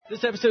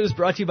This episode is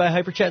brought to you by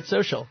HyperChat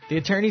Social, the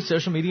attorney's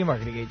social media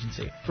marketing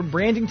agency. From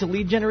branding to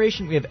lead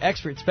generation, we have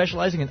experts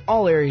specializing in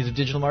all areas of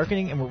digital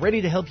marketing, and we're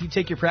ready to help you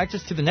take your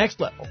practice to the next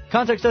level.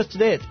 Contact us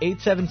today at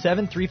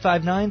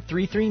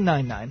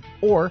 877-359-3399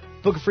 or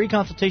book a free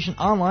consultation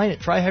online at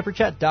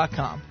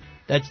tryhyperchat.com.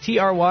 That's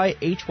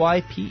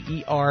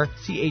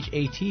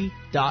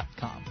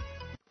tryhyperchat.com.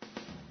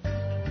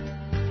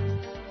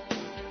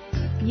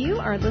 You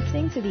are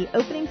listening to the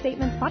Opening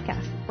Statements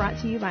podcast,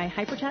 brought to you by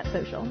HyperChat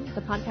Social,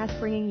 the podcast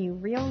bringing you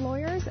real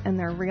lawyers and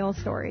their real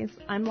stories.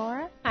 I'm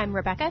Laura. I'm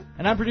Rebecca.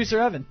 And I'm producer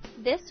Evan.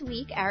 This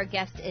week, our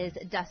guest is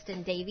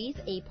Dustin Davies,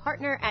 a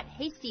partner at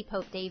Hasty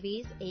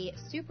Davies, a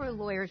Super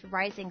Lawyers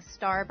Rising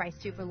Star by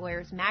Super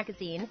Lawyers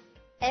Magazine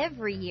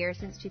every year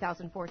since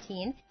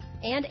 2014,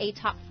 and a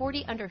top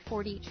 40 under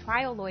 40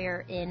 trial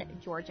lawyer in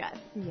Georgia.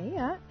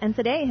 Yeah. And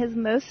today, his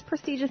most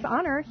prestigious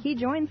honor, he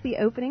joins the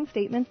Opening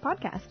Statements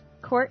podcast.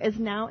 Court is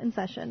now in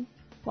session.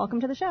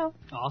 Welcome to the show.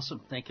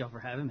 Awesome. Thank y'all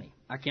for having me.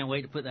 I can't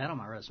wait to put that on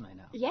my resume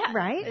now. Yeah.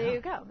 Right? There you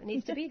go. It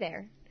needs to be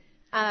there.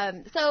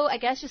 So I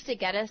guess just to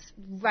get us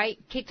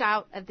kicked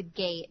out of the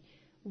gate,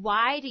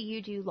 why do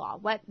you do law?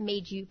 What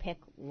made you pick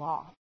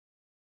law?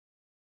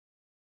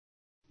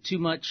 Too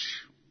much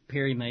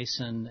Perry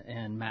Mason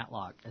and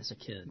Matlock as a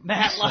kid.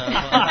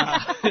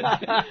 Matlock. So,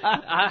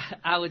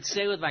 I would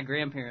stay with my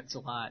grandparents a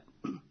lot,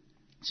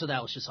 so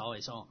that was just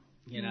always on.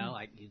 You know,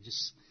 like you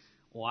just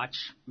watch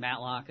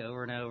Matlock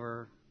over and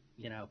over,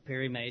 you know,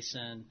 Perry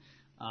Mason.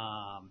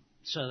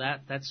 So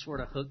that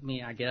sort of hooked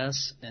me, I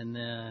guess. And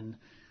then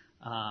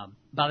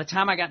by the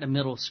time I got to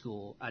middle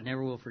school, I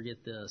never will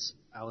forget this.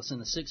 I was in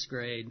the 6th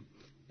grade,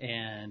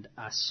 and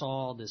I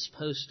saw this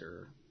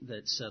poster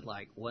that said,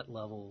 like, what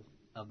level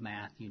of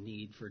math you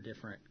need for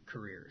different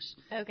careers.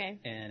 Okay.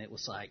 And it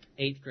was like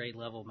 8th grade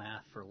level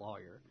math for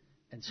lawyer.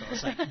 And so I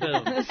was like,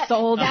 boom.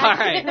 Sold. All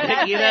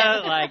right. You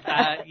know, like,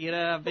 I've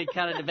been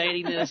kind of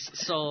debating this.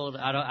 Sold.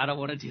 I don't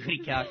want to do any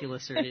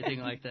calculus or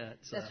anything like that.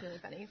 So. That's really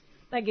funny.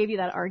 That gave you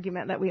that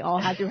argument that we all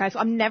had through high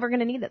school. I'm never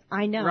going to need this.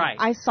 I know. Right.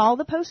 I saw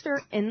the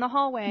poster in the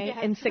hallway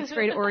in 6th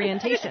grade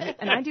orientation,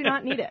 and I do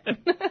not need it.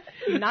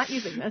 I'm not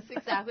using this.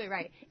 That's exactly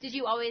right. Did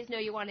you always know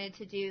you wanted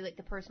to do, like,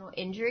 the personal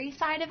injury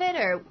side of it,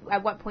 or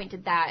at what point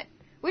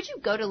where'd you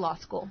go to law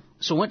school?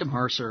 So I went to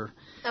Mercer.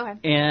 Okay.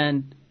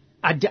 And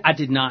I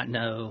did not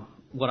know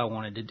what I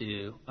wanted to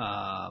do.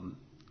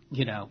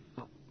 You know,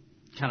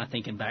 kind of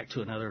thinking back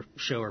to another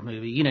show or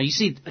movie, you know, you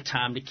see A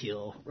Time to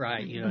Kill,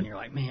 right? You know, and you're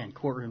like, man,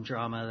 courtroom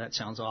drama, that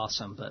sounds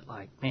awesome. But,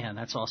 like, man,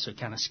 that's also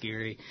kind of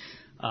scary.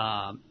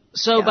 By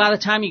the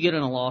time you get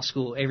into law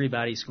school,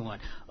 everybody's going,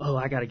 oh,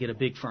 I got to get a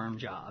big firm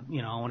job.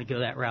 You know, I want to go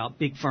that route,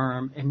 big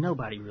firm. And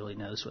nobody really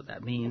knows what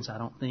that means, I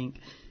don't think.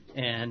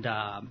 And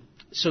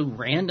so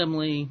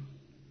randomly,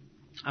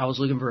 I was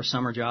looking for a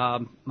summer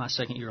job my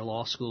 2nd year of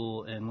law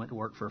school and went to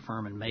work for a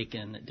firm in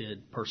Macon that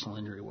did personal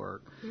injury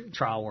work,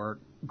 trial work.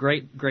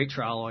 Great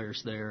trial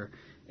lawyers there.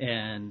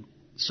 And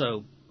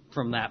so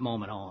from that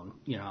moment on,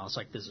 you know, I was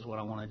like, this is what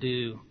I want to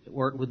do.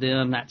 Worked with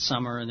them that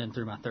summer and then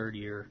through my 3rd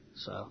year.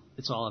 So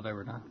it's all I've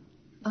ever done.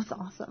 That's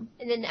awesome.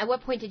 And then at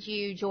what point did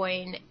you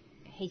join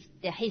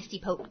the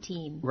Hasty Pope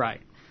team?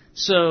 Right.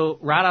 So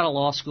right out of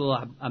law school,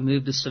 I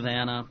moved to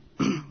Savannah,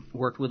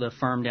 worked with a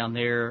firm down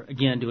there,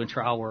 again, doing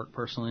trial work,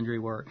 personal injury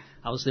work.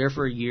 I was there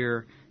for a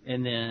year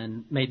and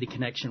then made the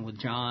connection with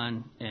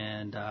John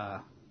and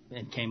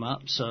came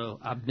up.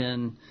 So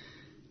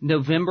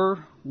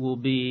November will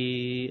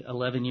be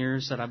 11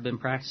 years that I've been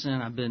practicing.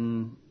 I've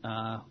been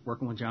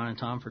working with John and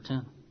Tom for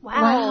 10.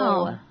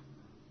 Wow.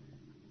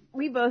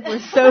 We both were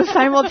so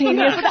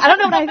simultaneous. I don't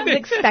know what I was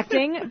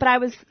expecting,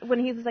 but when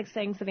he was like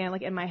saying Savannah,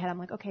 like in my head, I'm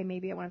like, okay,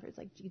 maybe I wonder if it's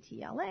like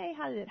GTLA.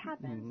 How did it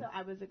happen? So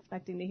I was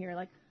expecting to hear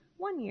like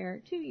 1 year,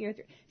 2 years,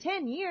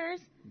 10 years.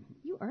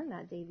 You earned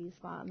that Davies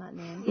spot on that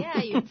name. Yeah,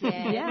 you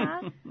did.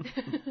 Yeah.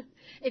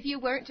 If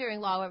you weren't doing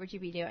law, what would you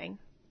be doing?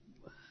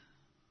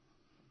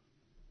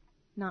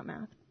 Not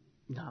math.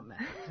 Not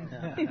math.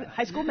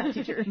 High school math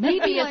teacher.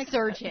 Maybe a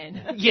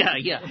surgeon. Yeah.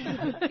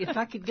 If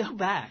I could go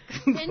back.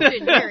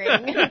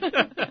 Engineering.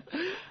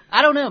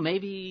 I don't know,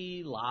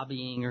 maybe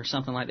lobbying or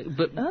something like that.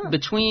 But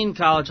between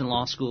college and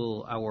law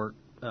school, I worked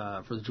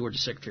for the Georgia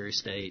Secretary of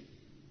State.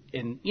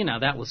 And, you know,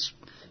 it was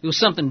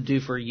something to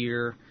do for a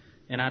year.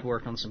 And I'd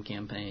worked on some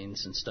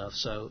campaigns and stuff.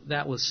 So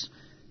that was,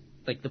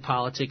 like, the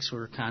politics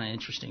were kind of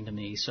interesting to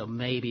me. So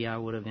maybe I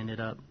would have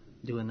ended up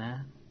doing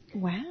that.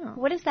 Wow.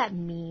 What does that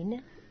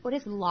mean? What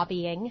is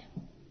lobbying?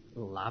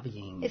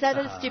 Lobbying. Is that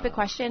a stupid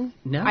question?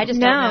 No. I just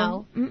don't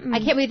know. Mm-mm. I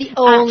can't be the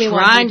only one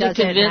trying who to does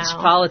it convince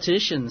now.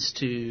 politicians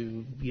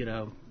to, you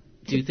know,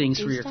 do things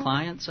do for your stuff?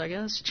 clients, I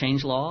guess.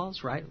 Change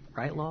laws, write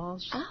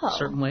laws. Oh. A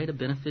certain way to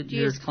benefit Do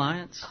you your just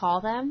clients. Call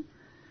them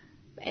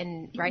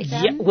and write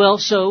them? Yeah, well,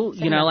 so,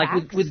 Send you know, them like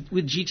fax?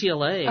 with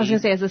GTLA. I was going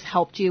to say, has this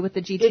helped you with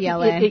the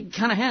GTLA? It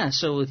kind of has.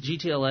 So with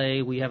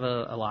GTLA, we have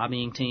a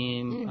lobbying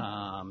team,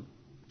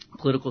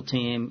 political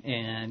team,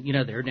 and, you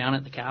know, they're down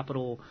at the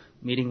Capitol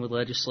meeting with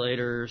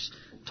legislators,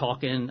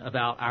 talking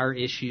about our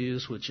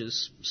issues, which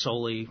is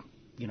solely,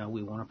 you know,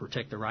 we want to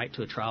protect the right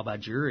to a trial by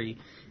jury.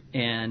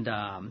 And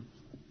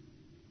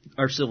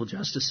our civil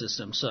justice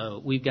system.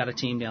 So we've got a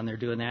team down there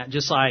doing that,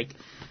 just like,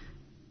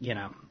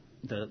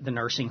 the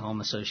Nursing Home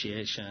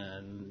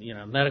Association,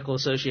 Medical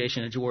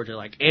Association of Georgia,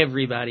 like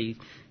everybody,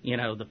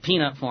 the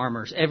peanut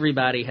farmers,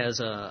 everybody has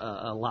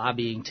a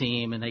lobbying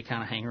team, and they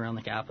kind of hang around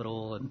the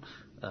Capitol and,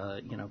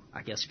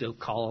 I guess go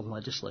call on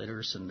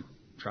legislators and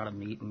try to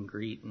meet and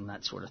greet and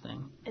that sort of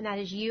thing. And that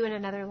is you in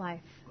another life.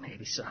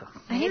 Maybe so.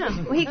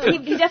 Yeah. Well, he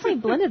definitely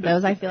blended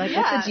those, I feel like.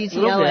 That's a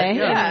GTLA.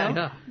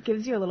 Yeah.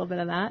 Gives you a little bit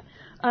of that.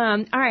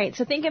 All right,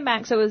 so thinking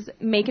back, so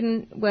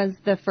Macon was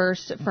the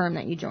first firm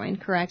that you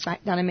joined, correct,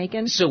 back down in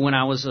Macon? So when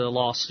I was a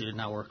law student,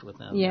 I worked with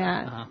them.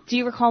 Yeah. Uh-huh. Do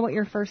you recall what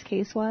your first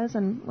case was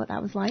and what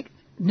that was like?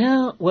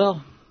 No,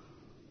 well,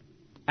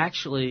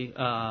 actually,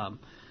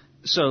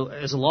 so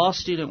as a law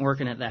student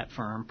working at that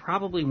firm,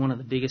 probably one of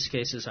the biggest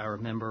cases I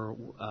remember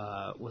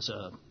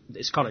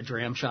it's called a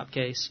dram shop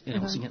case, and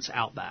it was against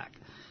Outback.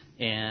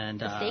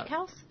 And The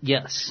steakhouse?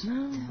 Yes.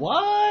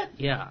 What?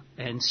 Yeah.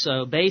 And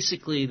so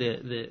basically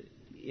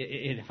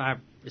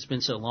it's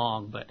been so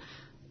long, but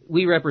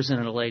we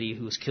represented a lady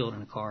who was killed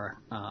in a car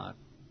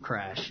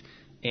crash,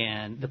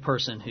 and the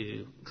person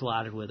who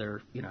collided with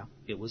her,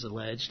 it was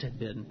alleged had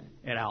been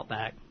at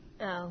Outback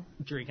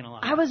drinking a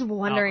lot. I was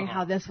wondering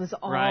alcohol. how this was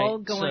all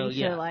going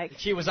to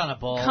She was on a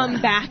ball. come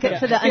back to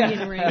the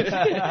onion ring.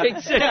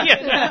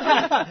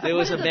 It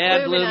was a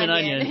bad blooming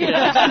onion.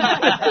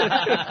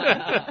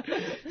 Yeah.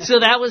 So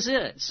that was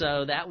it.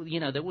 So that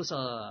there was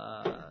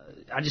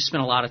I just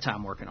spent a lot of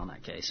time working on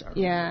that case.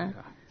 Yeah.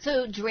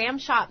 So dram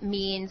shop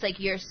means like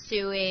you're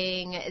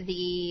suing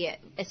the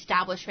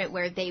establishment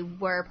where they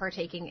were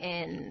partaking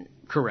in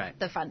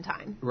Correct. the fun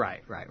time.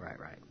 Right.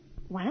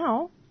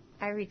 Wow.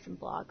 I read some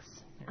blogs.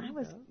 I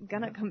was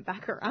going to come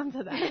back around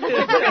to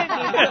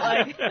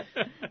that.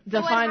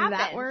 Define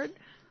that word.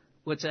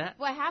 What's that?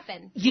 What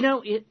happened?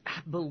 I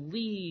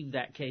believe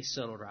that case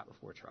settled right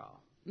before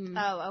trial.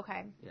 Oh,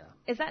 okay. Yeah.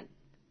 Is that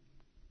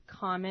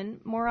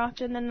common more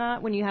often than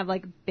not when you have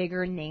like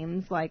bigger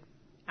names like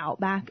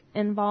Outback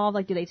involved?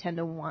 Like, do they tend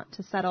to want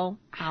to settle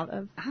out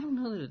of? I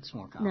don't know that it's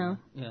more common.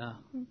 No. Yeah.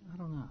 I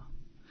don't know.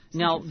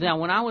 Now,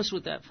 when I was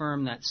with that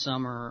firm that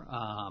summer,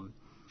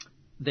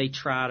 they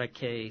tried a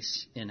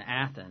case in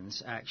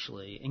Athens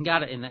actually, and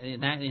got and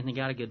they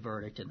got a good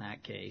verdict in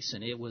that case.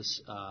 And it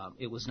was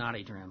not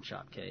a dram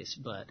shop case,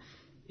 but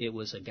it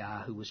was a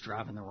guy who was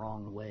driving the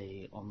wrong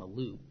way on the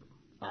loop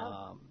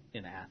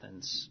in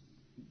Athens.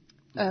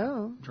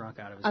 Drunk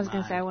out of his mind. I was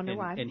going to say, I wonder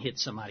why. And hit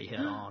somebody head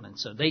on. And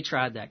so they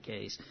tried that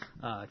case.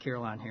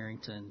 Caroline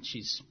Harrington,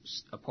 she's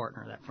a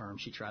partner of that firm.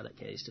 She tried that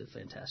case, did a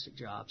fantastic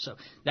job. So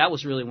that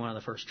was really one of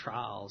the first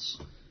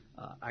trials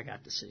I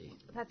got to see.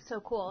 That's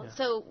so cool. Yeah.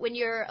 So when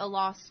you're a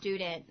law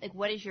student, like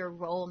what is your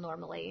role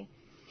normally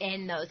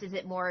in those? Is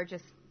it more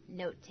just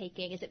note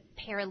taking? Is it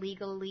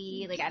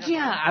paralegally? Like I don't know.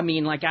 I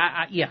mean, like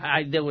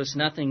there was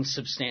nothing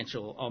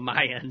substantial on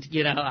my end.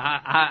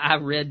 I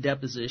read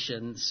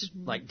depositions,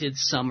 like did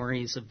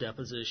summaries of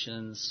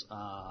depositions,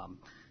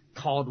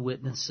 called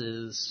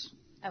witnesses,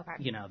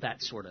 that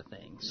sort of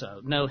thing.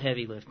 So no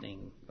heavy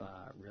lifting,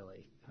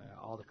 really.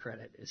 All the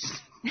credit is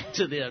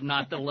to them,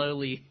 not the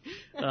lowly,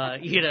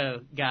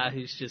 guy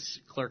who's just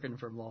clerking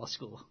from law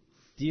school.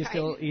 Do you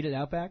still eat at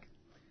Outback?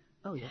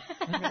 Oh yeah.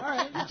 All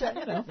right.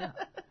 Yeah.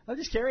 I'm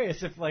just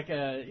curious if like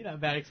a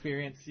bad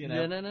experience.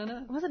 No.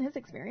 It wasn't his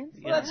experience.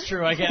 Well, that's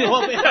true. I guess.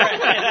 Well,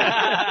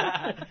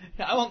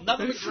 I won't.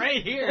 Nothing but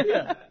great here.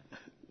 Yeah.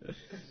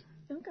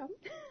 Okay.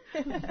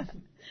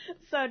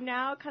 So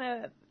now,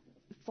 kind of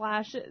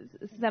flash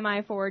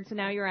semi forward. So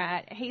now you're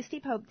at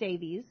Hasty Pope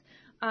Davies.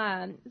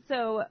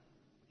 So,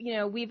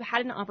 we've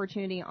had an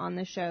opportunity on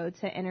the show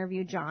to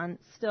interview John.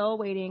 Still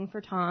waiting for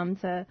Tom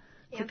to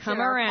come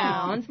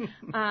around.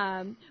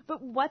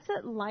 But what's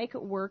it like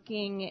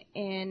working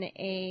in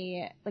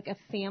a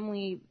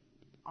family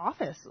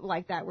office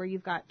like that where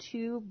you've got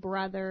two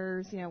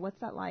brothers? What's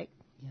that like?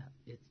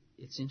 Yeah,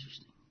 it's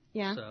interesting.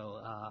 Yeah.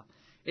 So,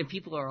 and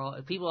people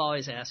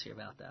always ask you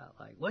about that.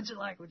 Like, what's it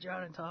like with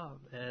John and Tom?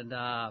 And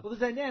well, the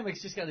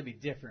dynamics just got to be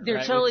different. They're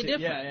right? totally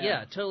different.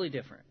 Yeah, totally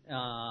different.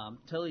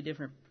 Totally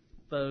different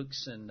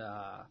folks, and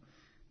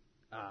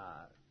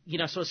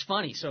so it's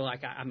funny. So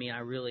like, I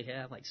really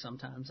have like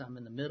sometimes I'm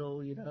in the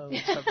middle,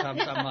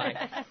 sometimes I'm like,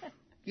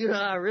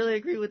 I really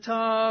agree with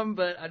Tom,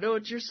 but I know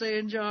what you're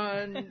saying,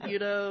 John,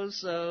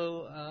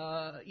 so,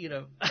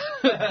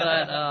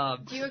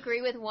 but, do you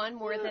agree with one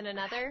more than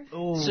another?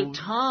 So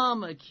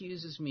Tom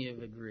accuses me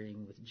of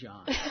agreeing with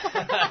John,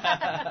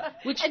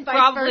 which and vice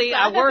probably versa.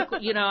 I work,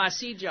 I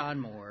see John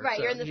more. Right,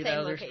 so, you're in the same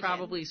there's location.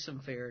 probably some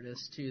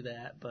fairness to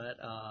that, but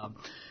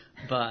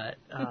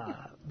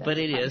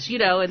it is,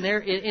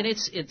 and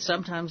it's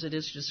sometimes it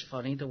is just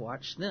funny to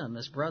watch them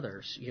as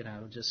brothers,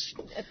 just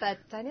That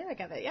dynamic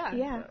of it,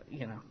 yeah.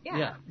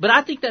 Yeah. But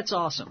I think that's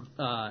awesome.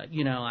 I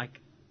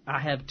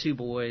have two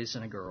boys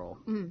and a girl,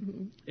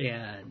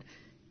 and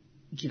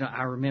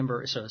I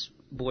remember, so it's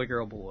boy,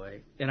 girl,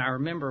 boy, and I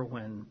remember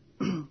when,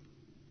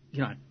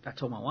 I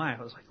told my wife,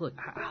 I was like, look,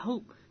 I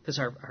hope, because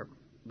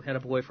we had a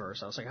boy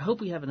first, I was like, I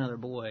hope we have another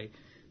boy,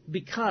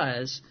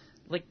 because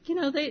like,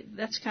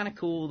 that's kind of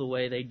cool the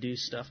way they do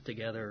stuff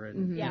together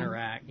and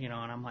interact, and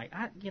I'm like,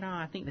 I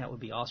think that would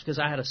be awesome because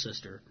I had a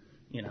sister,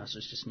 so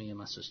it's just me and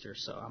my sister.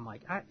 So I'm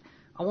like,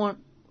 I want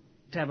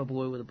to have a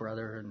boy with a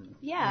brother and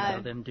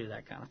them do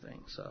that kind of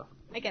thing. So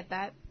I get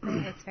that. I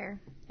think that's fair.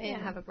 I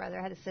didn't have a brother,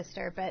 I had a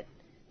sister, but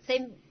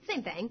same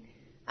thing.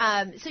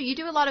 So you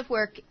do a lot of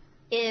work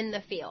in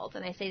the field,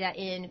 and I say that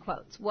in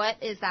quotes.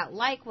 What is that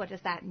like? What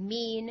does that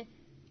mean?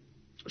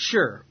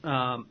 Sure.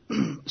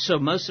 So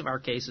most of our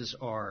cases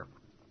are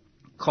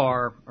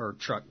car or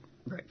truck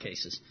wreck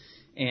cases.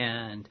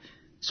 And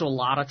so a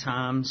lot of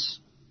times,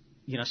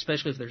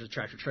 especially if there's a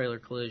tractor-trailer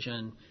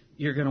collision,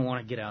 you're going to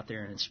want to get out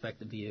there and inspect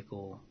the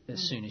vehicle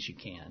as soon as you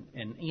can.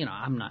 And,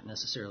 I'm not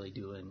necessarily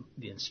doing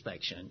the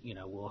inspection.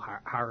 We'll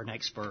hire an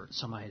expert,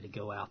 somebody to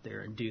go out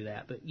there and do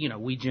that. But,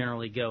 we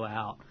generally go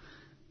out,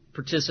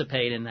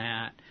 participate in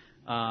that.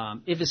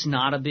 If it's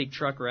not a big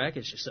truck wreck,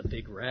 it's just a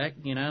big wreck,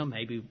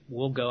 maybe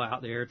we'll go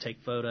out there,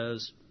 take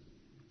photos,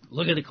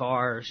 look at the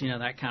cars,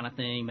 that kind of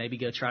thing. Maybe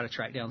go try to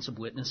track down some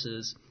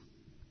witnesses.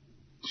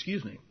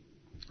 Excuse me.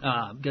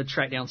 Go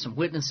track down some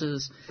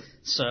witnesses.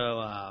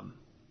 So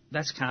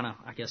that's kind of,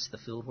 I guess, the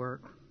field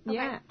work.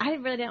 Yeah, I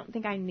really don't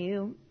think I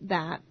knew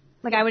that.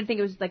 Like, I would think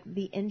it was like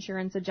the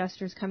insurance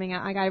adjusters coming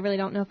out. Like, I really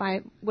don't know if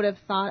I would have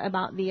thought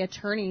about the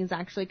attorneys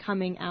actually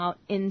coming out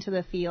into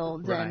the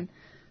field and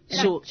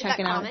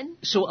checking out. Common?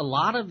 So a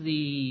lot of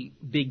the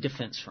big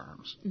defense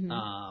firms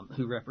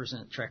who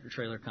represent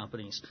tractor-trailer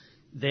companies,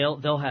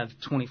 they'll have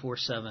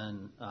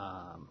 24/7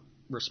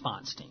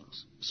 response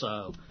teams.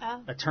 So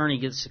attorney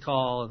gets a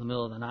call in the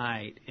middle of the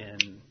night,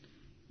 and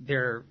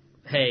they're,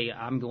 hey,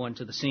 I'm going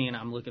to the scene.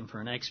 I'm looking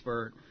for an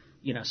expert.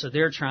 So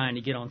they're trying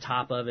to get on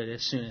top of it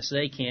as soon as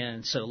they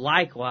can. So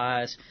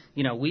likewise,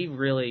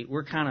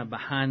 we're kind of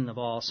behind the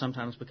ball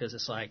sometimes because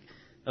it's like,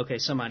 okay,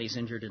 somebody's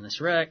injured in this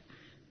wreck.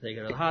 They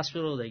go to the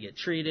hospital, they get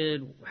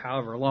treated,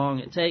 however long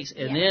it takes,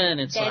 and then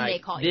it's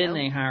then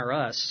they hire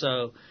us.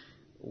 So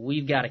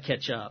we've got to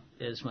catch up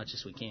as much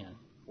as we can.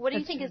 What do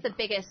you think is the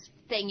biggest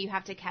thing you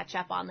have to catch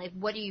up on? Like,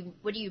 what are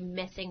you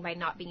missing by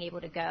not being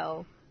able to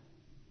go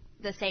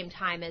the same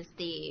time as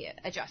the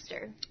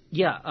adjuster?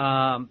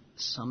 Yeah,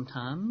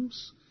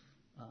 sometimes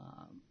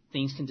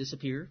things can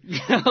disappear,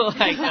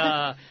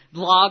 like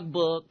log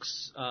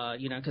books,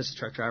 because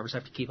truck drivers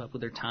have to keep up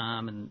with their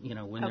time and,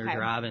 when they're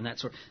driving,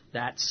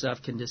 that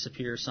stuff can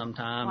disappear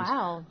sometimes.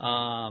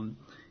 Wow.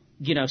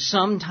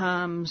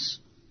 Sometimes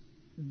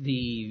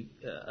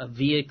a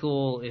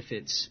vehicle, if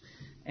it's,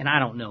 and I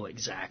don't know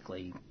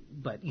exactly,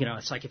 but,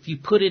 it's like if you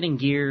put it in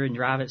gear and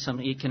drive it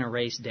something, it can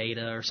erase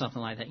data or something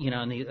like that,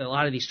 and a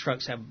lot of these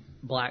trucks have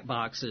black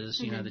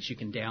boxes, that you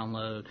can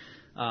download.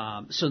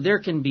 So there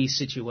can be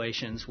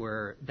situations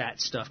where that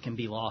stuff can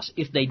be lost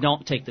if they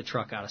don't take the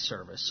truck out of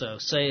service. So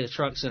say the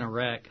truck's in a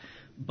wreck,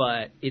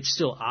 but it's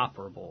still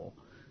operable.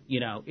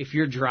 If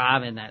you're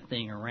driving that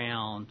thing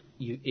around,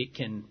 it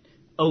can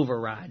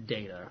override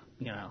data,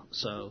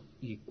 so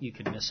you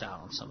can miss out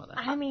on some of that.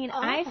 I mean,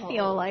 I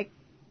feel like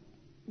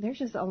there's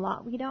just a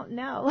lot we don't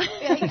know.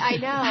 I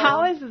know.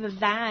 How has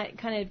that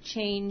kind of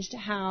changed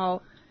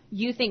how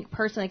you think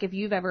personally, like if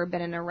you've ever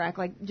been in a wreck,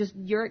 like just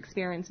your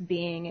experience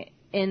being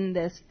in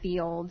this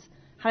field,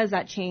 how does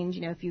that change,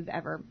 if you've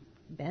ever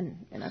been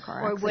in a car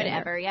accident? Or would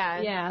ever,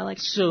 yeah. Yeah, like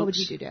what would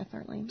you do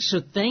differently? So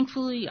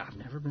thankfully, I've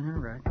never been in a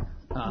wreck.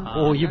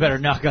 Oh, you better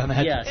knock on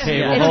that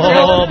table.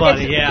 It's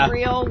buddy, it's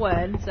real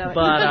wood, so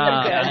but,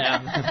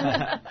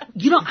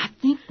 it's good. I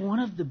think one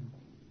of the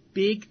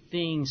big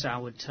things I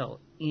would tell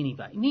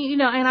anybody,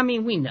 and I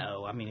mean, we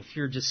know, if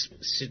you're just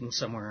sitting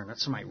somewhere and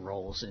somebody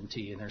rolls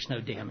into you and there's no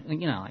damage,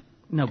 like,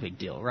 no big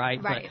deal,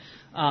 right? Right.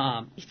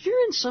 But if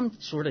you're in some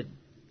sort of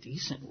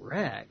decent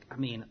wreck,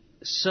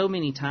 so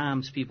many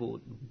times people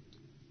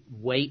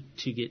wait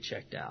to get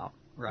checked out,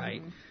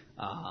 right?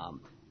 Mm-hmm.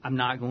 I'm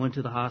not going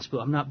to the hospital.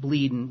 I'm not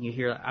bleeding. You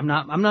hear that? I'm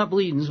not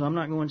bleeding, so I'm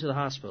not going to the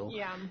hospital.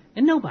 Yeah.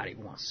 And nobody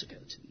wants to go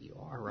to the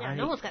ER, right? Yeah,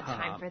 no one's got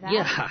time for that.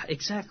 Yeah,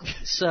 exactly.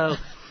 So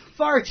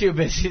far too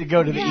busy to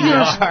go to the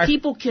ER.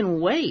 People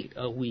can wait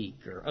a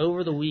week or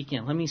over the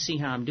weekend. Let me see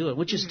how I'm doing,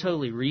 which is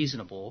totally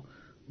reasonable.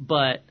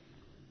 But,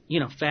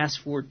 fast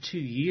forward 2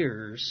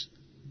 years,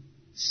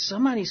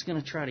 somebody's going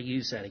to try to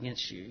use that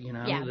against you.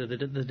 Yeah.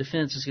 The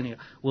defense is going to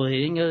go, well, they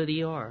didn't go to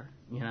the ER.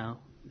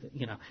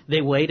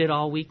 They waited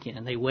all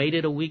weekend. They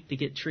waited a week to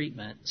get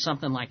treatment,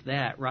 something like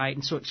that, right?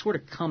 And so it sort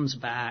of comes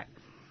back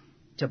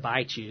to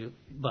bite you.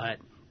 But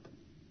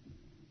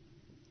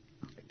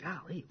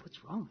golly,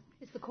 what's wrong with me?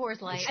 It's the Coors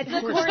Light. It's the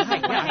Coors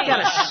Light. I've got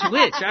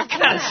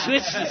to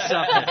switch. To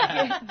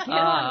something. You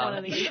don't want one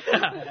of these.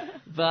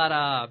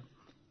 But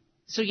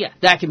so yeah,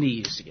 that can be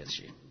used against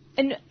you.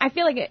 And I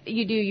feel like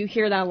you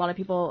hear that a lot of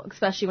people,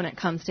 especially when it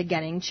comes to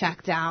getting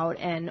checked out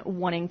and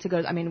wanting to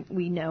go.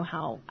 We know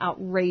how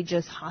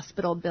outrageous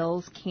hospital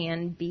bills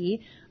can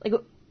be. Like,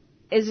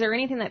 is there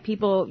anything that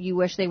you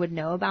wish they would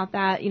know about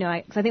that?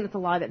 Because I think that's a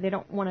lot of it. They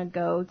don't want to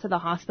go to the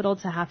hospital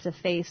to have to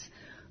face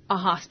a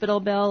hospital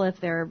bill if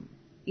they're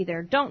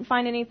either don't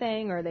find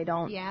anything or they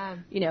don't,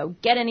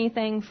 get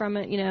anything from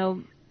it,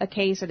 a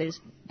case or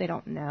they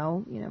don't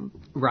know,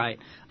 Right.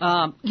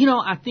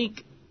 I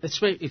think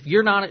if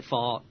you're not at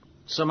fault,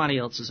 somebody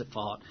else is at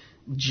fault.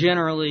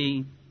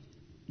 Generally,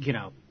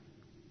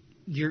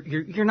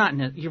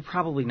 you're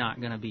probably not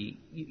going to be.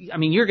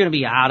 You're going to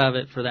be out of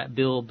it for that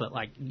bill, but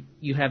like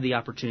you have the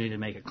opportunity to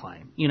make a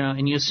claim,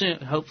 and you assume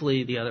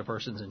hopefully the other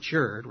person's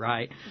insured,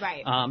 right?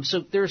 Right.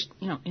 So there's,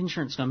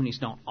 insurance companies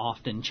don't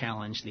often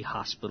challenge the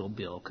hospital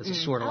bill because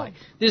it's sort of like,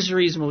 this is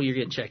reasonable, you're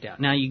getting checked out.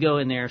 Now you go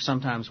in there,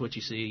 sometimes what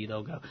you see,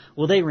 they'll go,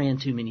 well, they ran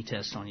too many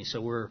tests on you,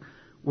 so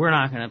we're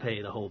not going to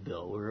pay the whole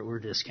bill. We're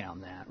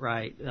discounting that,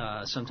 right?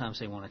 Sometimes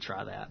they want to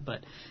try that.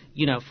 But,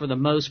 for the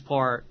most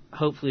part,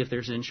 hopefully if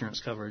there's insurance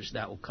coverage,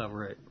 that will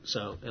cover it.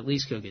 So at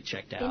least go get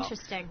checked out.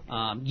 Interesting.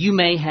 You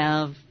may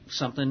have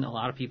something a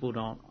lot of people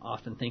don't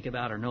often think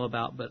about or know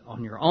about, but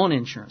on your own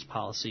insurance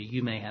policy,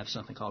 you may have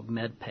something called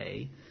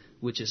med-pay,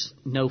 which is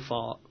no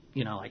fault.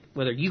 Like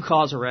whether you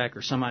cause a wreck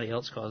or somebody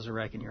else causes a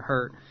wreck and you're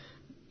hurt,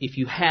 if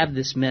you have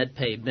this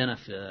med-pay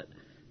benefit,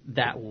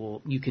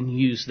 you can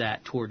use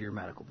that toward your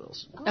medical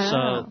bills. Oh,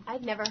 so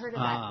I've never heard of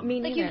that.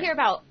 Me like neither. you hear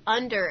about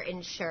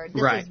underinsured.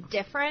 This Right. is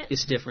different.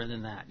 it's different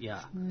than that,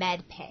 yeah.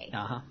 Med pay.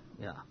 Yeah.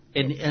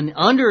 And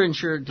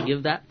underinsured, to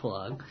give that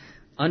plug,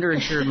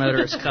 underinsured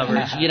motorist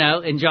coverage,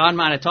 and John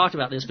might have talked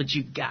about this, but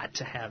you've got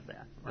to have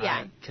that, right?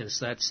 Yeah. Because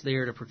that's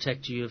there to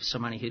protect you if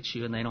somebody hits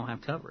you and they don't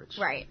have coverage.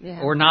 Right.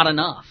 Yeah. Or not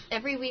enough.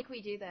 Every week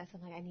we do this.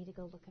 I'm like, I need to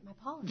go look at my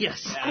policy.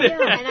 Yes. I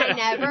know, and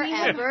I never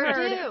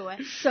ever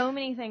do. So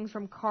many things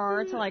from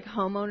car to like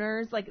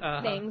homeowners, like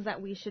things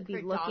that we should be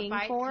For dog looking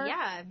bites, for.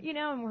 yeah.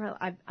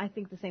 And I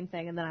think the same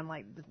thing, and then I'm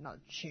like, there's not a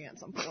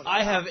chance I'm pulling it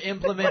I out. have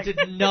implemented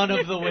none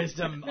of the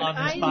wisdom on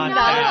this I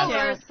podcast. know,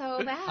 we're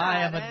so bad.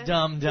 I am a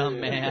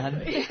dumb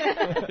man.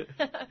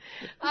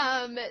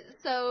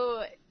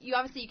 So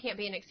you can't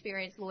be an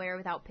experienced lawyer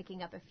without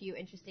picking up a few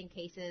interesting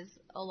cases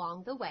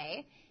along the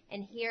way.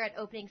 And here at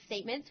Opening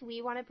Statements,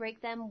 we want to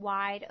break them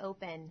wide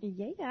open.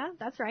 Yeah,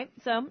 that's right.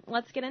 So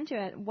let's get into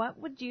it. What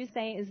would you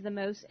say is the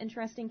most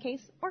interesting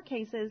case or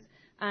cases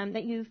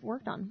that you've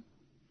worked on?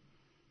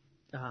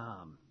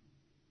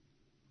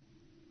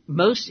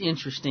 Most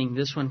interesting,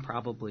 this one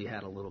probably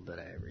had a little bit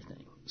of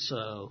everything.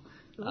 So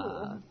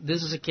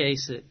this is a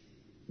case that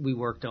we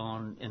worked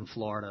on in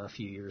Florida a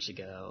few years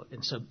ago.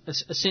 And so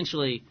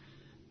essentially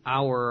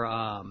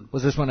our...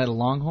 Was this one at a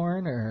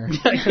Longhorn or?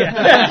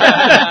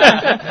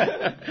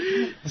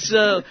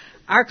 So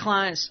our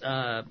clients,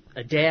 a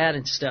dad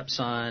and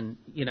stepson,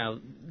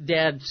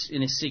 dad's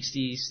in his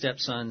 60s,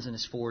 stepson's in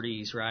his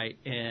 40s, right?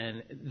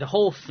 And the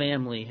whole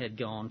family had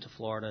gone to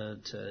Florida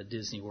to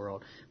Disney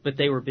World, but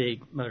they were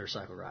big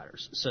motorcycle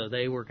riders. So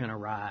they were going to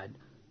ride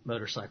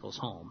motorcycles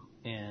home.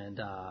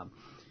 And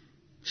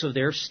so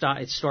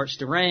it starts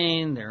to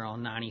rain. They're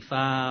on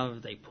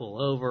 95. They pull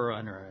over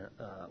under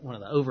one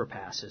of the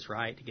overpasses,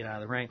 right, to get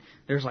out of the rain.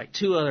 There's like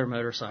two other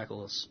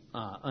motorcycles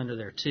under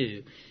there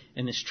too,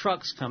 and this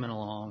truck's coming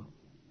along,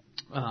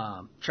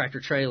 tractor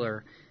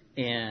trailer,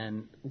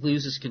 and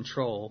loses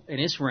control. And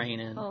it's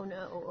raining. Oh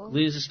no!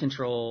 Loses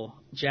control.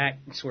 Jack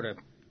sort of.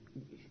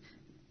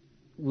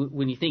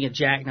 When you think of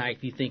jackknife,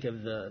 you think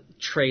of the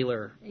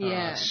trailer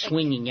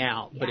swinging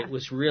out, but it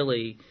was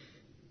really.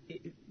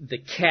 The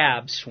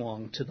cab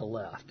swung to the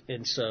left,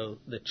 and so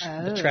the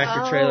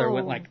tractor trailer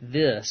went like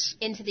this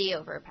into the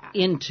overpass,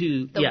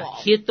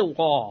 wall. Hit the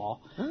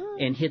wall,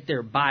 and hit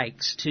their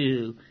bikes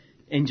too,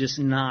 and just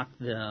knocked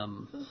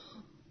them.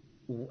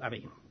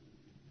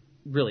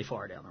 Really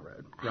far down the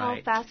road.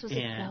 Right? How fast was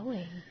it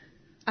going?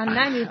 On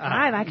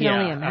 95, I can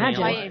only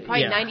imagine.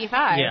 Probably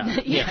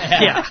 95.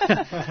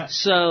 Yeah.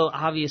 So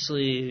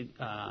obviously,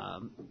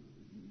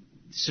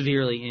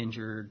 severely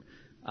injured.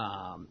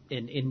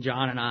 And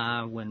John and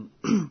I, when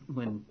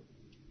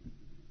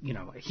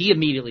he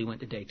immediately went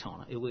to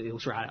Daytona. It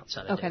was right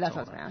outside of Daytona. Okay, that's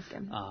what I was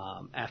going to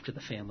ask him. After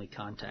the family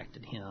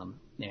contacted him,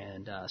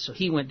 and so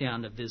he went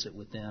down to visit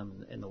with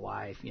them and the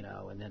wife,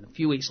 and then a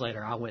few weeks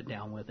later I went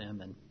down with him.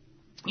 And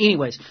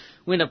anyways,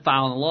 we ended up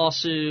filing a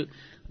lawsuit.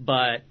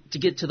 But to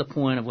get to the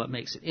point of what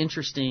makes it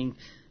interesting,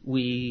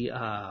 we,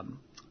 the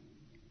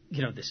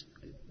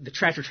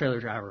tractor trailer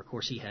driver, of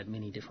course, he had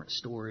many different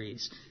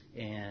stories.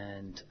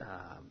 And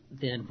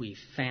then we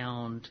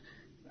found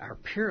our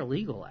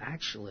paralegal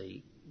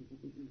actually,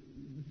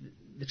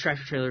 the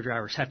tractor trailer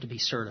drivers have to be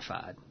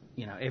certified,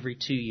 every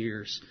 2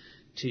 years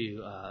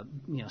to,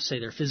 say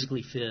they're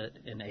physically fit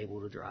and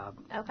able to drive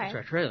a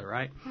tractor trailer,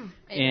 right?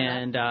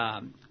 And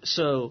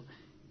so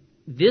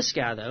this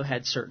guy, though,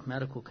 had certain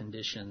medical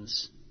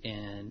conditions,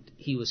 and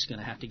he was going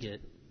to have to get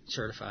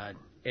certified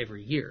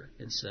every year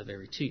instead of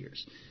every 2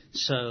 years.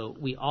 So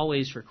we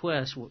always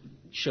request,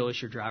 show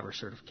us your driver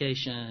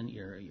certification,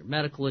 your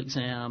medical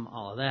exam,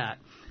 all of that.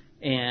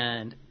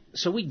 And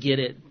so we get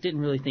it, didn't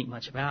really think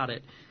much about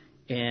it.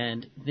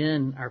 And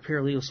then our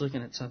paralegal's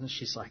looking at something.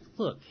 She's like,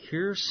 look,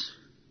 here's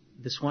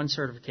this one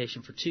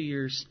certification for 2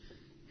 years.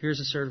 Here's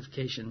a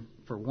certification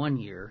for 1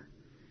 year.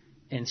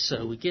 And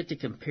so we get to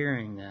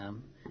comparing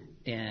them,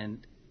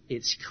 and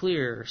it's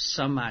clear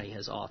somebody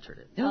has altered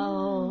it.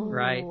 Oh.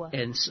 Right?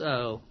 And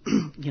so,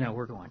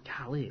 we're going,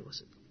 golly,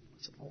 was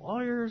Was it the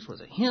lawyers?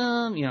 Was it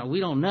him? We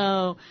don't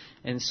know.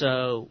 And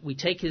so we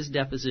take his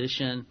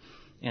deposition,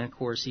 and of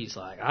course he's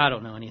like, I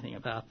don't know anything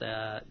about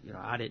that.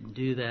 I didn't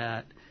do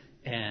that.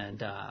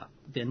 And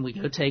then we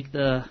go take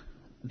the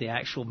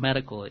actual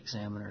medical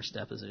examiner's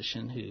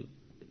deposition, who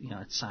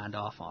had signed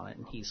off on it,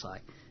 and he's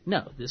like,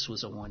 no, this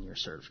was a 1-year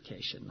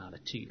certification, not a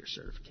 2-year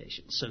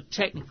certification. So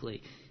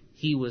technically,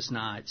 he was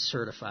not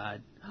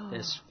certified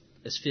as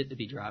fit to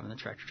be driving the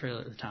tractor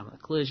trailer at the time of the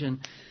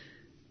collision.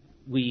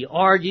 We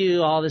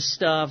argue all this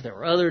stuff. There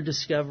were other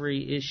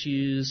discovery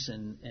issues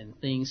and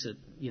things that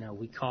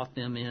we caught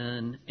them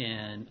in,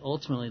 and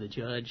ultimately the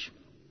judge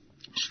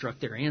struck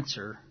their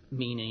answer,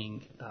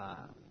 meaning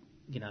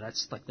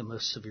that's like the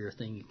most severe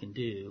thing you can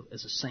do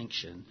as a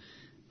sanction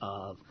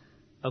of,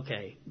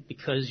 okay,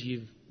 because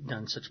you've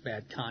done such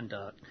bad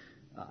conduct,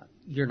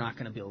 you're not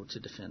going to be able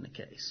to defend the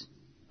case.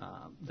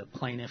 The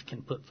plaintiff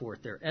can put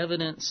forth their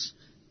evidence,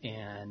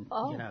 and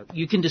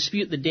you can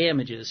dispute the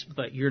damages,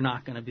 but you're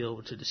not going to be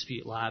able to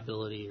dispute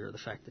liability or the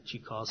fact that you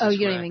caused this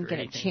you don't wreck even or get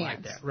a anything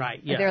chance. like that. Right?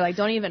 Yeah. They're like,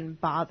 don't even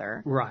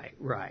bother. Right.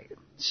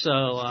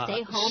 So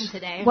stay home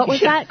today. What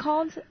was that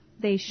called?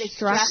 They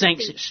struck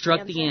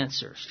the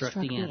answer. Struck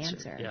the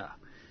answer. Yeah.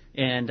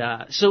 And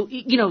so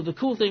the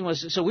cool thing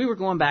was, so we were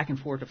going back and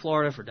forth to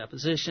Florida for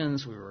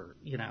depositions. We were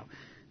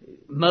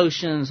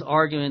motions,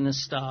 arguing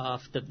this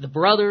stuff. The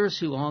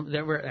brothers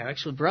there were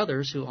actually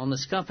brothers who owned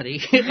this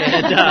company,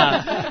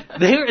 and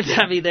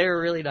they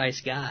were really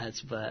nice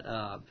guys,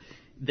 but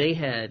they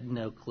had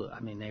no clue. I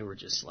mean, they were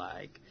just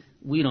like,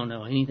 we don't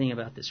know anything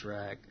about this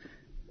wreck.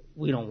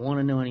 We don't want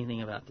to know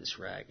anything about this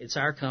wreck. It's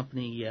our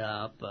company,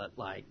 yeah, but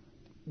like,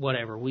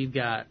 whatever. We've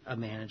got a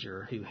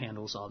manager who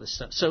handles all this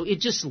stuff. So it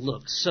just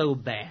looked so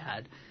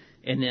bad.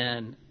 And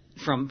then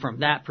from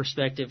that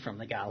perspective, from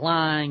the guy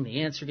lying,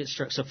 the answer gets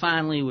struck. So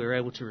finally, we were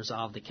able to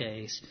resolve the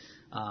case.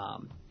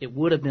 It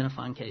would have been a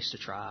fun case to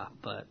try,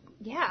 but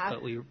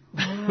we.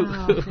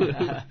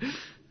 Wow.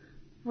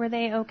 Were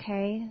they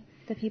okay?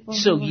 The people.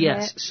 So who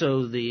yes. Hit?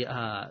 So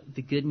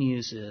the good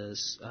news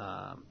is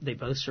they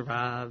both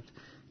survived.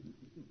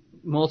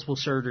 Multiple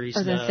surgeries.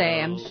 I was gonna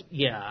say,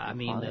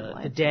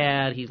 the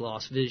dad, he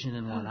lost vision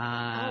in one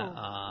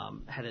eye,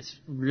 had a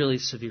really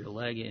severe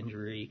leg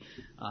injury,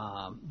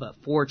 but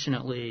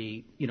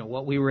fortunately,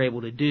 what we were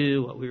able to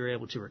do, what we were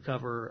able to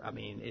recover, I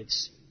mean,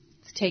 it's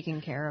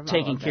taking care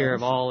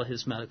of all of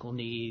his medical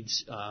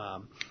needs.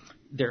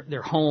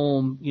 Their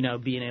home,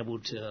 being able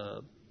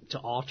to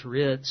alter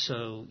it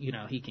so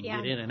he can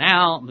get in and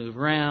out, move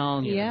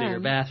around,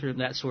 bigger bathroom,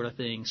 that sort of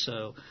thing.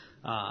 So.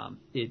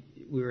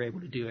 We were able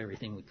to do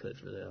everything we could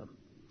for them.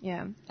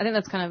 Yeah, I think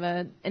that's kind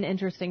of an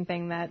interesting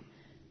thing that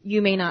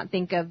you may not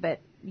think of,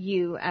 but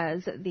you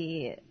as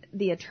the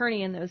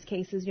attorney in those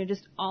cases,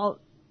 just all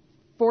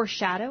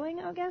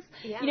foreshadowing, I guess.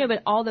 Yeah.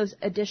 But all those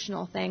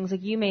additional things,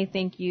 like you may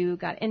think you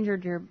got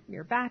injured,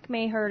 your back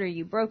may hurt, or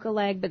you broke a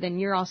leg, but then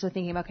you're also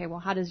thinking about, okay, well,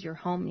 how does your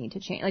home need to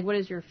change? Like, what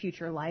is your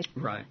future life?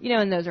 Right.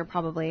 And those are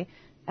probably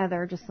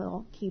other just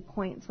little key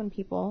points when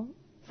people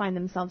find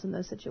themselves in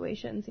those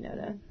situations,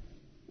 to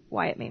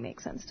why it may make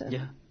sense to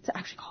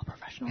actually call a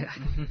professional. Yeah.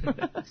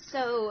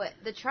 So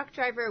the truck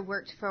driver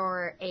worked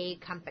for a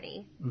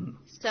company. Mm-hmm.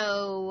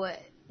 So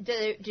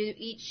does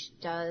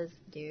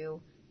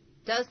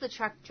the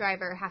truck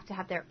driver have to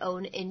have their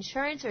own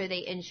insurance, or are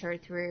they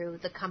insured through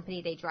the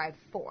company they drive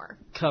for?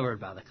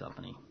 Covered by the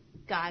company.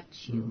 Got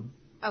you. Mm-hmm.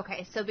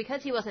 Okay, so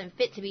because he wasn't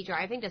fit to be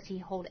driving, does he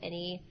hold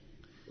any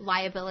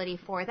liability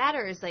for that,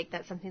 or is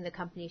that something the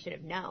company should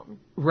have known?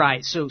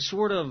 Right. So it's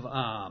sort of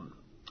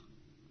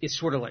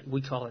like,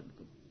 we call it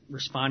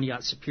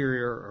respondeat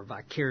superior or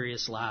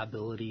vicarious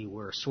liability,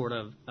 where it's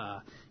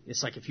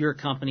like if you're a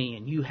company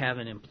and you have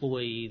an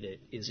employee that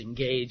is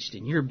engaged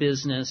in your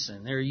business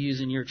and they're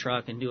using your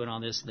truck and doing all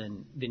this,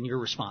 then you're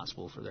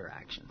responsible for their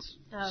actions.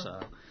 Oh. So,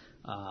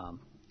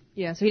 so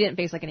he didn't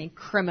face any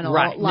criminal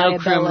liability. No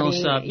criminal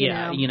stuff.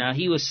 Yeah,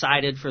 he was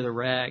cited for the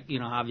wreck.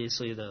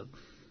 Obviously the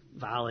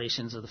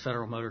violations of the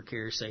Federal Motor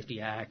Carrier Safety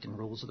Act and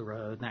rules of the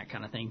road and that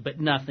kind of thing, but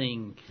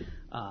nothing,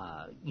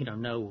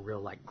 no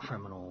real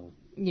criminal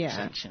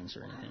sanctions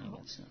or anything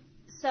against them.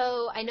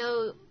 So I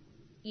know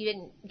you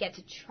didn't get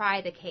to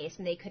try the case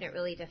and they couldn't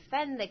really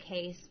defend the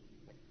case,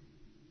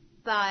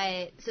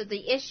 but so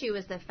the issue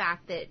is the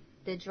fact that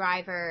the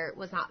driver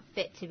was not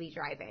fit to be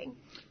driving,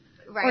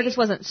 right? Or just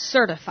wasn't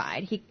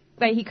certified. He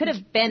could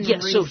have been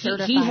recertified.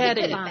 So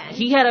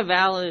he had a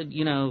valid,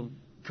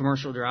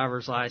 commercial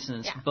driver's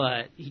license,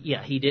 but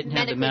he didn't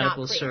have the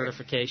medical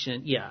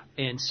certification. Yeah.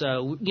 And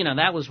so,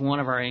 that was one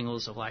of our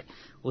angles of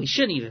he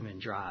shouldn't even been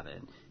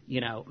driving.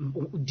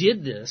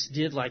 Did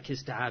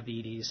his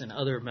diabetes and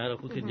other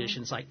medical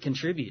conditions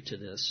contribute to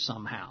this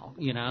somehow?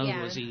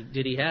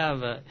 Did he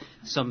have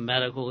some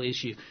medical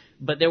issue?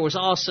 But there was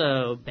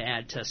also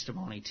bad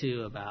testimony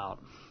too about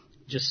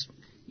just,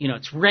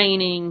 it's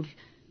raining.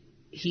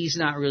 He's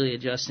not really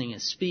adjusting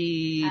his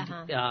speed.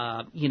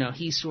 Uh-huh.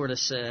 He sort of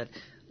said,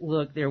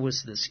 look, there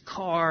was this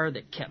car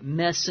that kept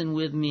messing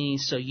with me.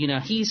 So,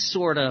 he's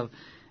sort of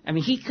I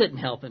mean, he couldn't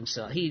help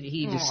himself.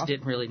 He just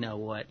didn't really know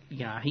what,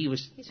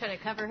 he's trying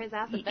to cover his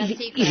ass as best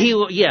he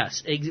could.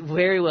 Yes,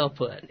 very well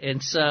put.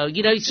 And so,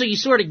 so you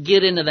sort of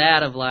get into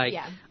that of like,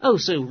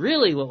 so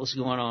really what was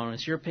going on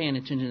is you're paying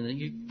attention to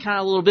you're kind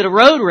of a little bit of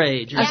road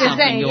rage or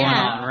something going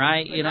on,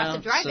 right? Lots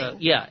of driving.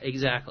 So,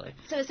 exactly.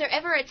 So is there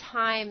ever a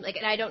time, like,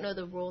 and I don't know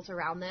the rules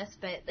around this,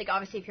 but like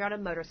obviously if you're on a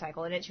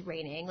motorcycle and it's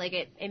raining, like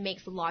it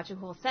makes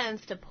logical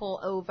sense to pull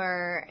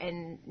over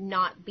and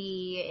not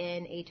be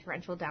in a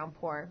torrential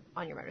downpour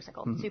on your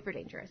motorcycle. Mm-hmm. Super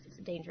dangerous. It's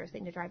a dangerous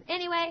thing to drive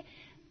anyway,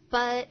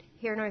 but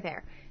here nor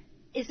there.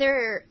 Is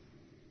there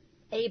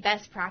a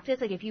best practice?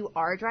 Like if you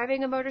are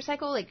driving a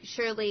motorcycle, like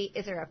surely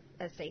is there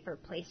a safer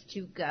place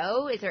to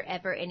go? Is there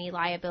ever any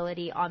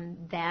liability on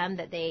them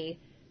that they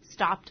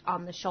stopped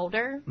on the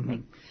shoulder?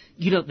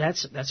 Mm-hmm.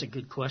 That's a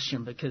good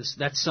question because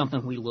that's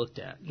something we looked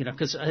at,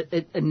 because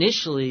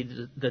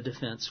initially the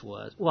defense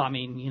was, well, I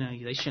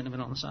mean, they shouldn't have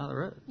been on the side of the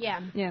road. Yeah.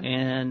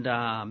 And, and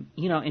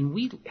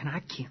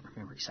I can't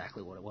remember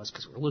exactly what it was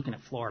because we're looking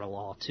at Florida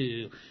law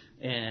too.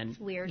 And, it's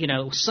weird.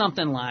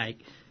 Something like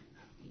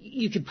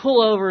you could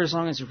pull over as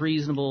long as it's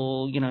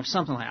reasonable,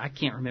 something like, I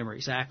can't remember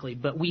exactly,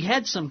 but we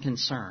had some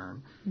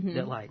concern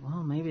that like,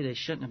 well, maybe they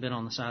shouldn't have been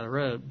on the side of the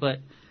road. But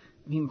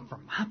I mean,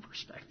 from my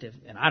perspective,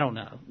 and I don't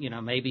know,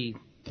 maybe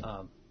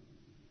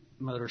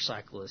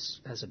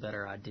motorcyclist has a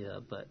better idea,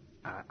 but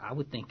I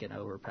would think an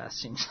overpass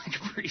seems like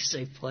a pretty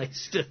safe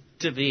place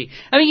to be.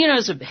 I mean,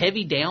 it's a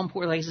heavy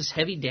downpour, like this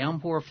heavy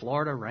downpour of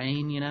Florida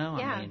rain,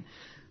 Yeah.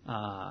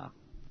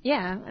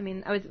 I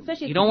mean, I was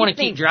especially. You don't want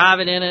to keep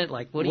driving in it.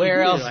 Like, what do you do?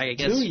 Where else I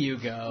guess, do you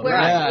go?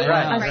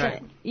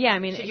 Right. Yeah, I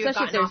mean, should you have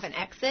especially gotten off an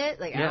exit?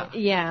 Like,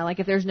 like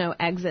if there's no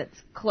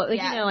exits close, like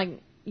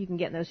like you can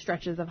get in those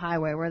stretches of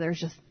highway where there's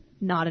just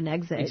not an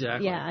exit.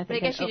 Exactly. Yeah, I think but I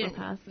guess you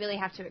didn't really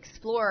have to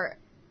explore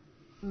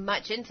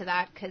much into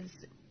that because.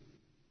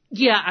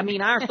 Yeah, I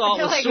mean, our thought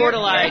was like sort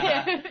of like,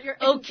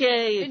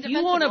 okay, if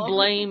you want to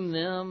blame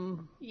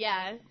them,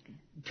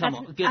 come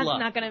on, good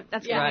luck.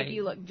 That's gonna make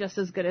you look just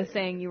as good as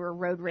saying you were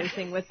road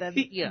racing with a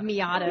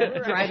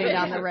Miata driving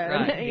down the road.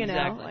 Right,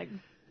 exactly. Like,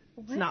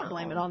 let's not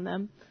blame it on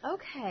them.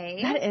 Okay,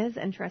 that is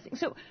interesting.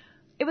 So.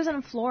 It was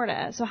in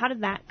Florida. So how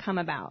did that come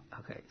about?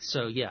 Okay.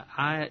 So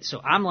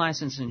I'm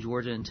licensed in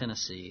Georgia and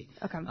Tennessee.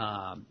 Okay.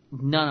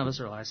 None of us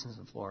are licensed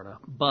in Florida,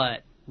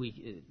 but we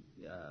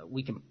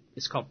can.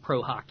 It's called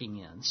pro hocking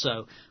in.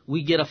 So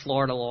we get a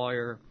Florida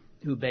lawyer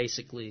who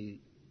basically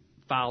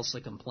files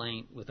the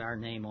complaint with our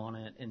name on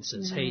it and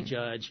says, "Hey,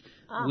 judge,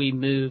 we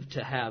move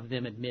to have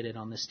them admitted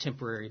on this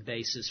temporary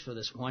basis for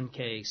this one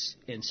case."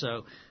 And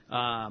so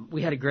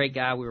we had a great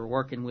guy we were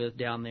working with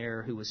down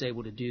there who was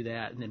able to do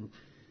that, and then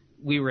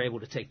we were able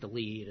to take the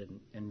lead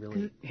and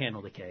really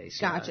handle the case.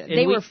 Gotcha.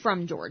 They were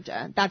from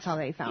Georgia. That's how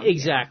they found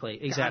Exactly.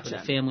 you. Exactly.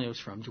 Gotcha. The family was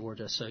from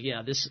Georgia. So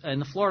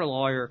and the Florida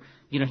lawyer,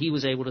 he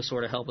was able to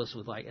sort of help us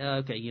with like,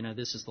 okay,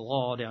 this is the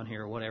law down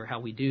here or whatever,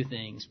 how we do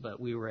things, but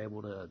we were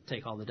able to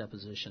take all the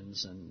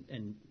depositions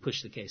and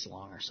push the case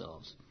along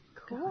ourselves.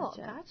 Cool.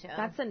 Gotcha.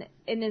 That's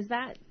and is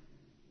that,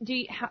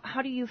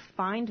 how do you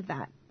find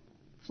that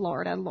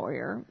Florida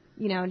lawyer?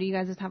 Do you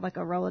guys just have like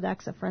a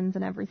Rolodex of friends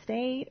in every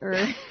state, or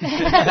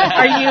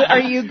are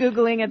you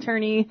Googling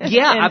attorney?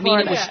 Yeah, I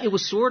mean, it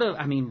was sort of.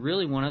 I mean,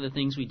 really, one of the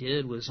things we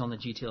did was on the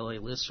GTLA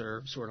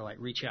listserv, sort of like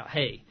reach out.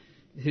 Hey,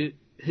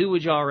 who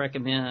would y'all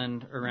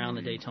recommend around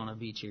the Daytona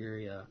Beach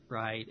area,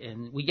 right?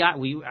 And we got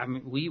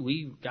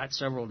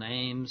several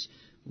names.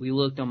 We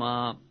looked them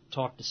up,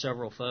 talked to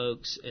several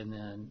folks, and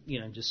then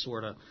just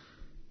sort of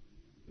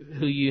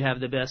who you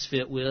have the best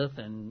fit with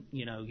and,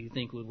 you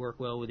think would work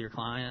well with your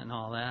client and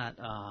all that,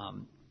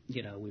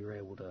 we were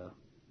able to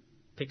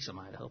pick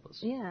somebody to help us.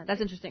 Yeah,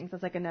 that's interesting. So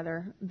that's like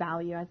another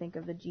value, I think,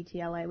 of the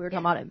GTLA. We were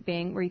talking about it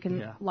being where you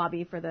can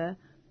lobby for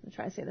I'll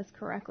try to say this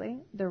correctly,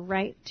 the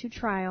right to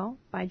trial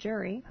by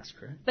jury. That's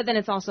correct. But then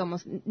it's also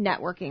almost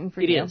networking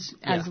for you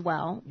as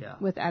well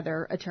with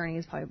other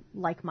attorneys, probably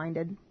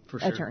like-minded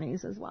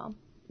attorneys as well.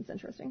 It's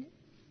interesting.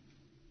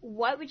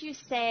 What would you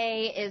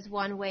say is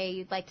one way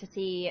you'd like to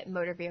see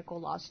motor vehicle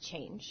laws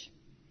change?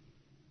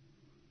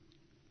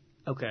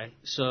 Okay,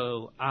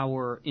 so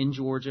in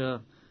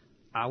Georgia,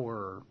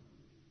 our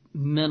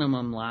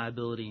minimum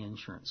liability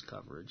insurance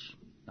coverage.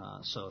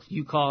 So if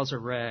you cause a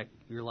wreck,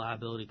 your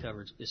liability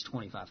coverage is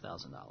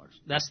 $25,000.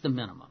 That's the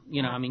minimum.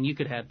 I mean, you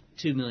could have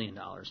 $2 million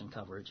in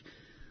coverage,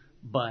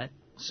 but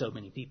so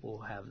many people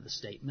have the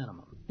state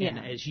minimum. Yeah. And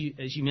as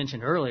you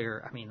mentioned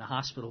earlier, I mean, the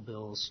hospital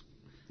bills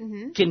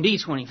can be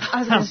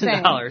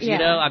 $25,000,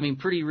 I mean,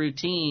 pretty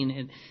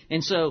routine.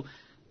 And so,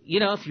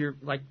 if you're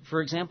like,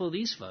 for example,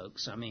 these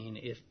folks, I mean,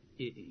 if,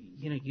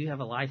 you have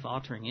a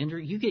life-altering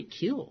injury, you get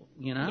killed,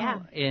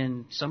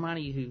 and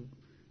somebody who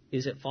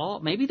is at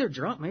fault, maybe they're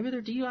drunk, maybe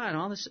they're DUI and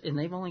all this, and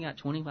they've only got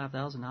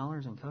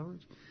 $25,000 in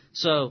coverage.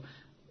 So,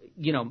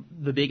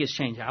 the biggest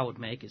change I would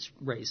make is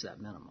raise that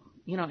minimum.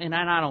 And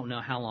I don't know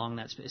how long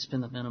it's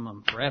been the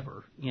minimum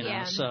forever,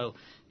 so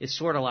it's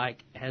sort of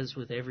like, as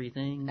with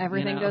everything.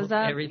 Everything goes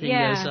up. Everything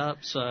goes up,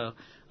 so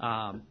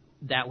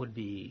that would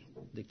be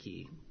the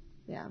key.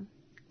 Yeah.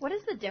 What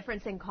is the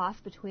difference in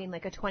cost between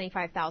like a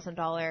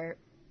 $25,000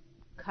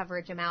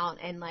 coverage amount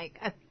and like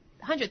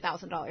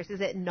 $100,000?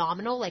 Is it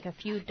nominal, like a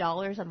few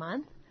dollars a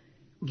month?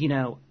 You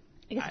know,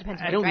 I guess it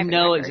depends on I your don't driving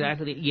know record.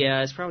 exactly.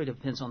 Yeah, it probably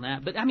depends on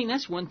that. But I mean,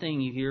 that's one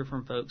thing you hear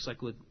from folks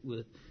like with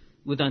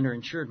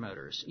underinsured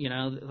motors. You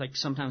know, like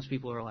sometimes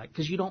people are like,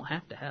 because you don't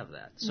have to have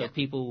that. So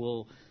people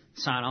will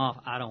sign off,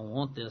 I don't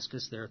want this,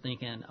 because they're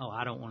thinking, oh,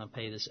 I don't want to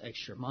pay this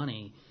extra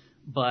money.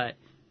 But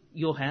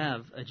you'll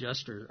have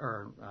adjusters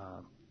or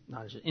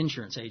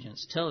insurance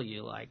agents tell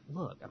you, like,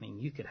 look, I mean,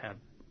 you could have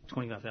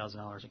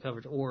 $25,000 in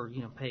coverage, or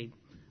pay,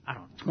 I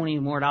don't know, $20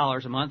 more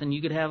a month, and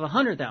you could have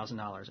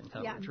 $100,000 in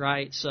coverage,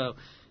 right? So,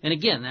 and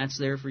again, that's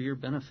there for your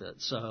benefit.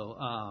 So,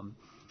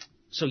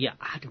 yeah,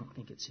 I don't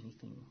think it's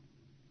anything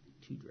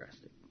too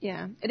drastic.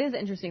 Yeah, it is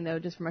interesting though,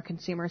 just from a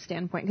consumer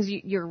standpoint, because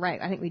you're right.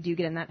 I think we do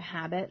get in that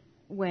habit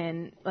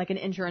when, like, an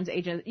insurance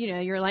agent,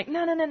 you're like,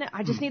 no,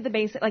 I just need the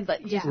basic, like,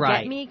 just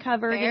get me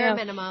covered, bare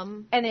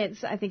minimum. And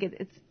I think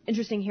it's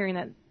interesting hearing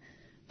that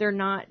they're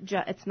not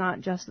it's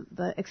not just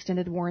the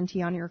extended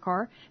warranty on your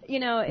car.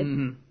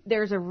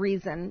 There's a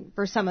reason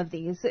for some of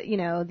these,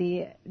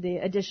 the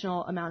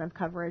additional amount of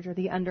coverage, or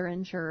the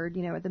underinsured,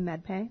 the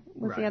med pay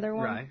was the other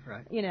one.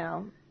 Right.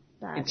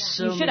 That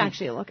you should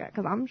actually look at,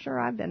 because I'm sure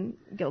I've been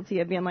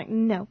guilty of being like,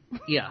 no.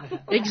 Yeah,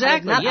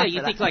 exactly. Yeah,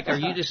 you think like, are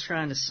you just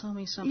trying to sell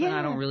me something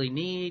I don't really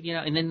need?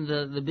 And then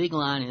the big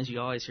line is,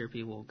 you always hear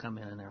people come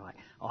in and they're like,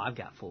 oh, I've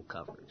got full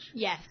coverage.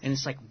 Yes. And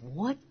it's like,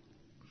 what?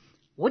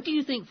 What do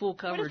you think full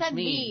coverage means?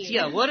 Mean?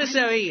 Yeah, what does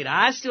that mean?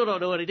 I still don't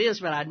know what it is,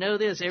 but I know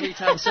this. Every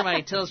time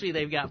somebody tells me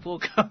they've got full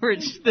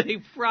coverage,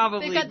 they've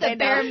got the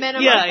bare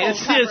minimum. Yeah,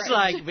 it's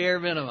like bare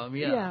minimum.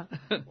 Yeah.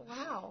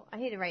 Wow, I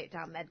need to write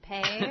down med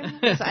pay.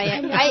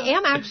 I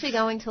am actually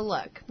going to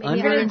look.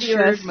 Maybe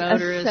underinsured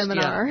motorist. A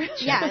seminar.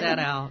 Check that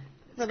out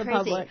for the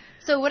public.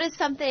 So, what is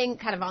something,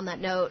 kind of on that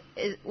note,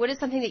 what is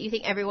something that you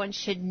think everyone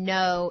should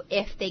know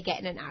if they get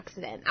in an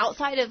accident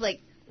outside of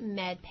like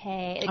med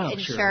pay,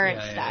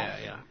 insurance stuff?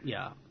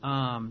 Yeah.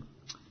 I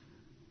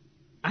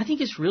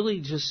think it's really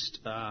just,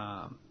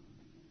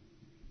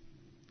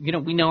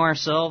 we know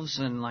ourselves,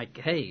 and like,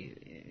 hey,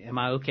 am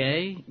I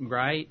okay?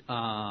 Right?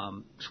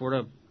 Sort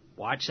of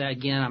watch that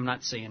again. I'm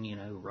not saying,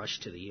 rush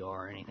to the ER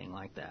or anything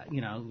like that.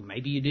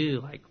 Maybe you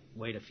do, like,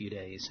 wait a few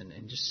days and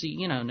just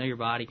see, know your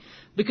body.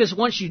 Because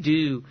once you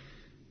do,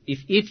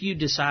 if you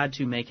decide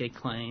to make a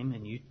claim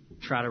and you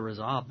try to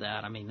resolve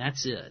that, I mean,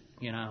 that's it.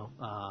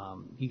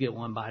 You get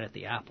one bite at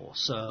the apple.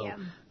 So,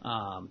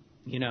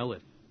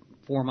 if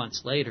 4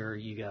 months later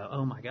you go,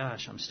 oh my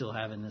gosh, I'm still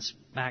having this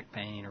back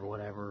pain or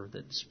whatever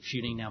that's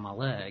shooting down my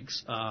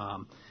legs,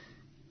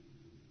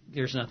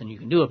 there's nothing you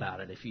can do about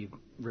it if you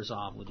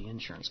resolve with the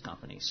insurance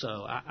company.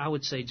 So I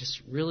would say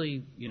just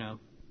really,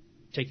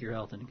 take your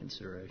health into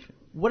consideration.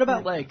 What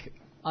about, like,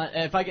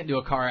 if I get into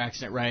a car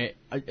accident, right,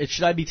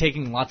 should I be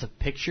taking lots of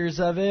pictures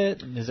of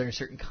it? Is there a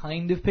certain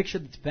kind of picture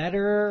that's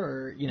better?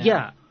 Or,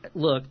 Yeah,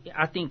 look,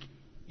 I think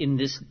in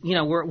this,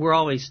 we're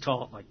always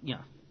taught, like,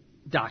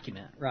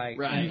 document, right?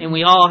 Right. And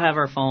we all have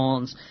our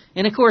phones.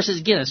 And, of course,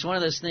 again, it's one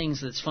of those things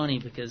that's funny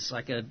because,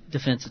 like, a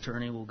defense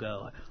attorney will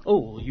go, oh,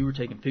 well, you were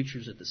taking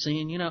pictures at the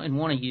scene, and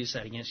want to use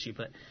that against you.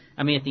 But,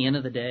 I mean, at the end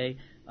of the day,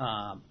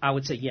 I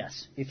would say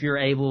yes. If you're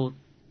able,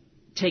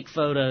 take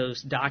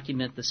photos,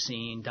 document the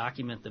scene,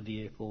 document the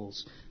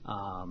vehicles,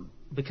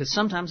 because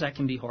sometimes that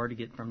can be hard to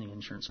get from the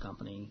insurance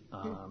company.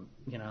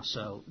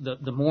 So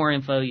the more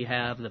info you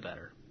have, the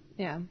better.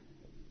 Yeah.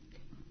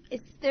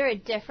 Is there a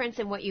difference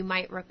in what you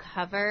might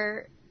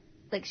recover?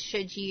 Like,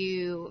 should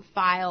you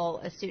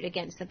file a suit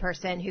against the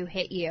person who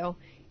hit you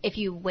if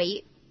you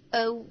wait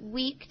a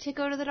week to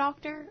go to the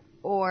doctor,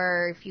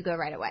 or if you go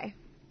right away?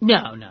 No.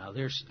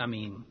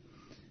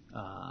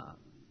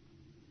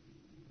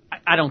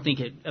 I don't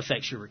think it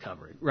affects your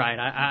recovery, right?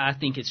 I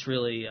think it's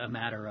really a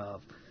matter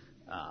of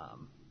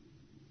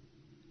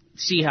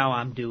see how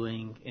I'm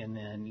doing, and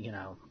then,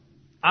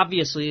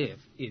 obviously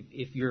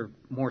if you're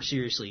more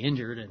seriously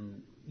injured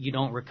and you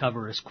don't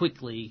recover as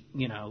quickly,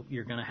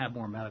 you're going to have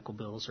more medical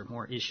bills or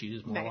more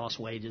issues, more lost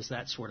wages,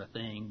 that sort of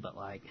thing. But,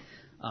 like,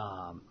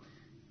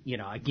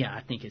 again,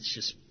 I think it's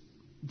just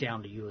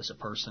down to you as a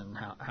person.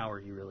 How are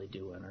you really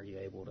doing? Are you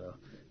able to,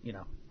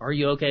 are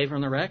you okay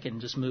from the wreck and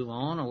just move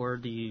on, or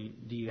do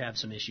you have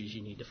some issues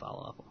you need to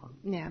follow up on?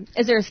 Yeah.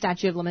 Is there a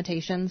statute of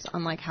limitations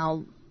on, like,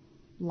 how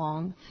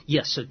long?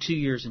 Yes. So 2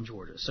 years in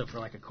Georgia. So for,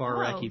 like, a car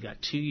wreck, you've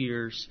got 2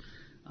 years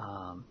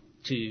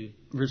to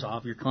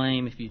resolve your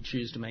claim if you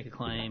choose to make a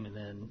claim, and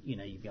then,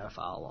 you've got to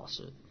file a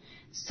lawsuit.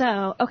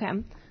 So, okay.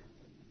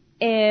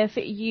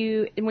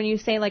 When you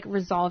say, like,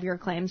 resolve your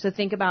claim, so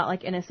think about,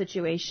 like, in a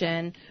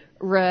situation,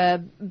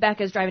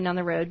 Rebecca's driving down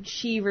the road,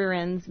 she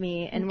rear-ends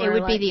me, and it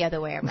would be the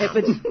other way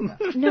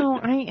around. No,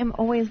 I am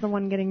always the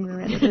one getting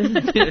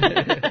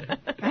rear-ended.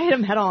 I hit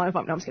him head on. No,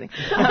 I'm just kidding.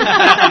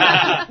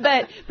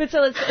 But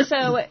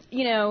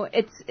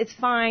it's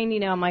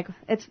fine. I'm like,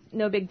 it's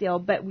no big deal.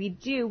 But we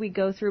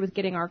go through with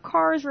getting our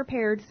cars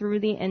repaired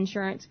through the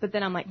insurance. But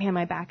then I'm like, man,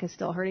 my back is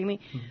still hurting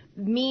me.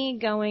 Me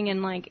going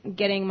and, like,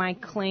 getting my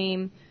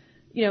claim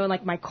you know,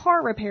 like my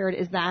car repaired,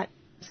 is that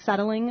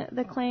settling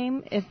the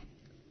claim?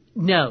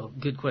 No,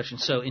 good question.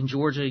 So in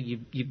Georgia,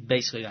 you've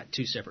basically got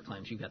two separate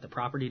claims. You've got the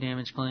property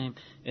damage claim,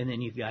 and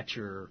then you've got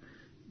your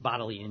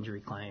bodily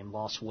injury claim,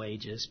 lost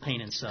wages,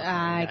 pain and suffering,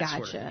 that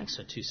sort of thing.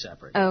 So two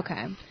separate.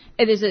 Okay.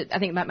 I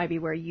think that might be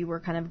where you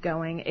were kind of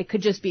going. It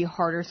could just be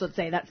harder. So let's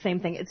say that same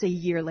thing, it's a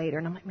year later,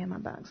 and I'm like, man, my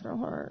back still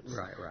hurts.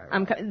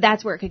 Right.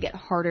 That's where it could get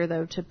harder,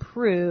 though, to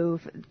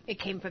prove it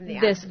came from the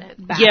this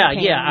accident. back Yeah.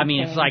 pain I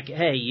mean, thing. it's like,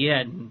 hey, you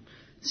hadn't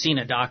seen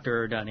a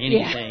doctor or done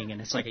anything, and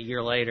it's like a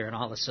year later, and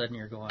all of a sudden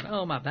you're going,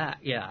 oh, my back.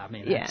 Yeah, I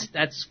mean,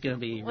 that's going to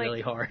be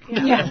really hard.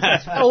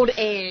 Old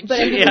age.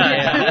 But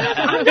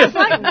I'm just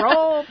like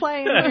role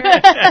playing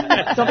here.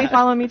 Don't be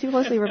following me too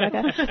closely,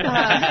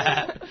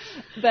 Rebecca.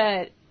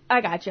 But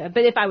I gotcha.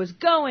 But if I was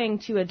going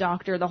to a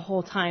doctor the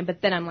whole time,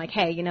 but then I'm like,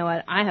 hey, you know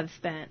what? I have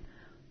spent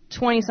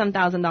 $20-some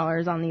thousand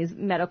on these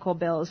medical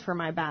bills for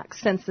my back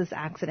since this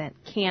accident.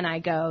 Can I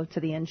go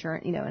to the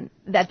insurance? You know, and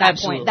at that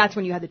point, that's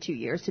when you had the 2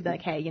 years to be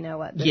like, hey, you know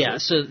what?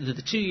 So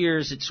the 2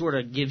 years, it sort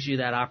of gives you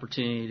that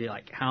opportunity to,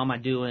 like, how am I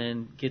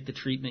doing? Get the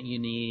treatment you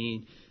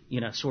need.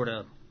 You know, sort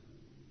of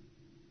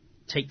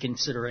take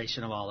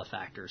consideration of all the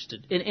factors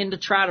and to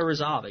try to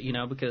resolve it. You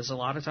know, because a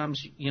lot of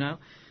times, you know,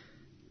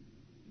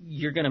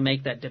 you're going to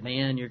make that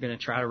demand, you're going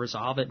to try to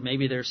resolve it.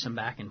 Maybe there's some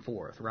back and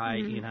forth,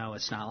 right? Mm-hmm. You know,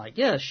 it's not like,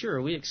 yeah,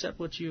 sure, we accept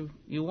what you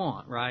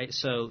want, right?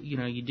 So, you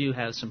know, you do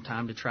have some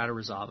time to try to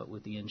resolve it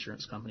with the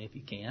insurance company if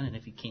you can. And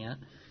if you can't,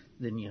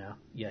 then, you know,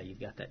 you've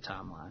got that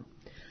timeline.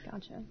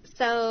 Gotcha.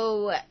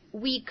 So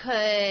we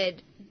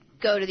could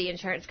go to the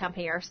insurance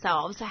company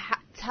ourselves.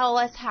 Tell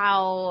us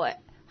how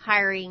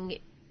hiring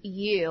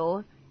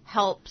you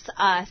helps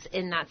us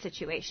in that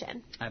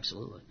situation.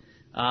 Absolutely.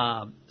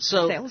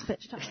 Sales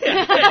pitch time.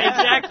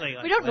 Exactly.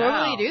 We don't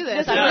normally do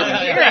this.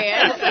 I'm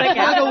curious.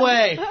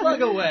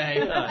 Plug away.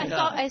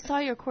 I saw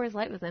your Coors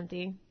Light was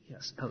empty.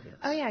 Yes. Oh, yes.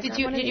 Oh, yeah. Did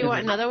you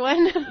want another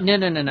one? No.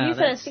 You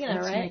finished it,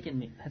 right?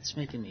 That's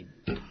making me.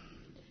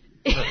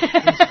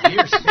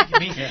 Beer's making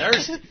me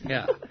thirsty.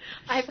 Yeah.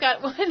 I've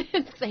got one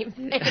and same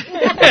thing.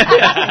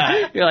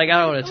 You're like, I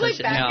don't want to touch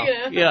it now.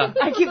 Yeah.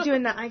 I keep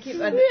doing that.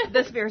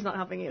 This beer's not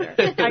helping either.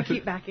 I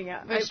keep backing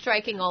up. We're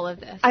striking all of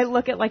this. I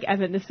look at like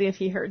Evan to see if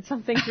he heard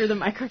something through the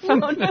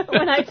microphone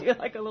when I do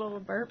like a little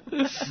burp.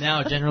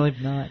 No, generally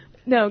not.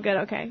 No, good,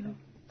 okay.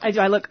 I do.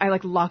 I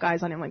lock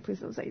eyes on him. Like, please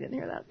don't say you didn't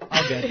hear that.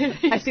 All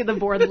good. I see the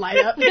board light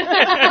up.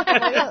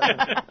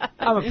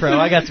 I'm a pro.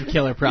 I got some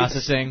killer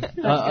processing.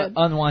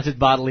 Unwanted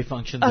bodily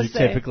functions are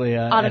typically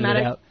edited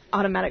out.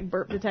 Automatic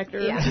burp detector.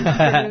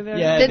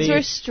 Yeah. Since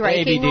we're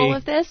striking all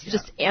of this,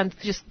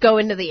 just go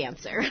into the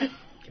answer.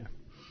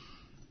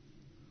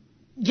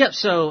 Yep.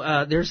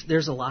 So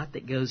there's a lot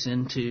that goes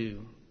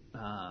into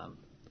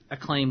a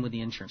claim with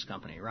the insurance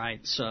company, right?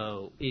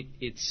 So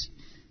it's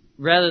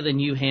rather than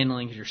you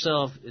handling it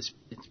yourself, it's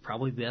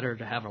probably better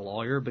to have a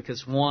lawyer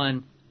because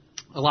one,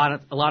 a lot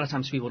of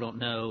times people don't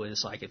know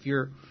is like if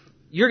you're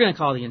going to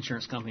call the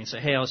insurance company and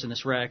say, hey, I was in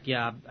this wreck.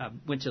 Yeah, I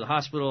went to the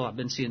hospital. I've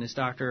been seeing this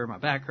doctor. My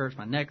back hurts.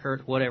 My neck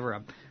hurts. Whatever.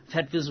 I've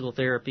had physical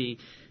therapy.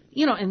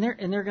 You know, and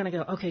they're going to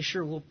go, okay,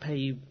 sure, we'll pay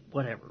you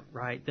whatever,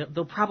 right?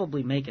 They'll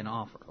probably make an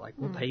offer like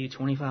we'll pay you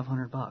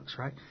 $2,500,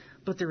 right?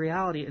 But the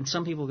reality, and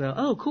some people go,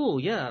 oh, cool,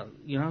 yeah,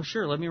 you know,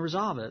 sure, let me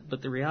resolve it.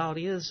 But the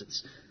reality is,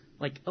 it's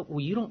like, oh,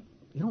 well, you don't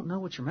know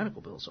what your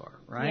medical bills are,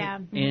 right? Yeah.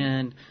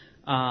 And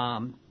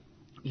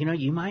you know,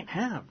 you might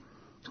have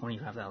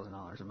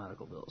 $25,000 in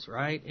medical bills,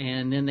 right?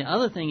 And then the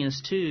other thing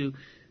is too,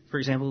 for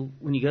example,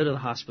 when you go to the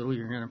hospital,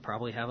 you're going to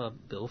probably have a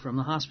bill from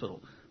the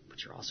hospital,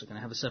 but you're also going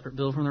to have a separate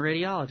bill from the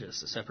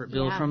radiologist, a separate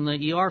bill from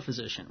the ER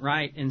physician,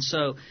 right? And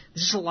so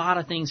there's just a lot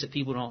of things that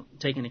people don't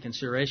take into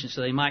consideration.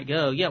 So they might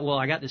go, yeah, well,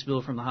 I got this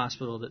bill from the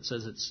hospital that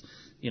says it's,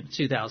 you know,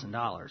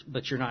 $2,000,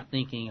 but you're not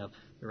thinking of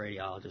the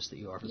radiologist,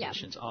 the ER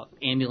physicians,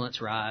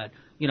 ambulance ride,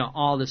 you know,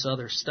 all this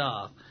other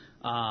stuff.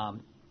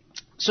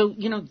 So,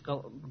 you know,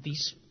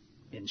 these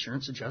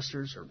insurance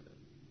adjusters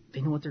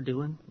they know what they're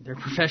doing. They're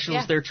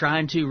professionals. Yeah. They're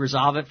trying to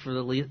resolve it for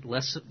the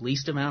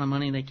least amount of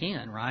money they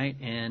can, right?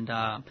 And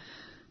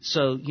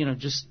so, you know,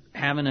 just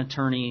have an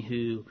attorney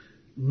who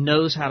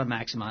knows how to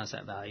maximize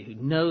that value, who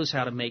knows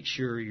how to make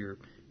sure you're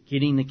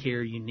getting the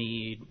care you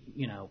need,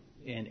 you know,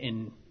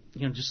 and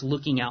you know, just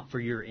looking out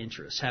for your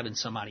interests. Having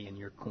somebody in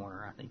your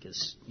corner, I think,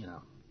 is, you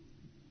know,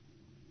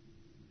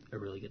 a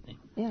really good thing.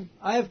 Yeah.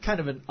 I have kind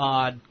of an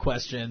odd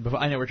question.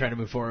 I know we're trying to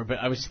move forward, but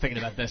I was just thinking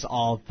about this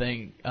all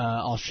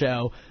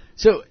show.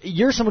 So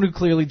you're someone who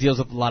clearly deals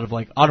with a lot of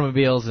like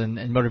automobiles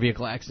and motor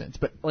vehicle accidents,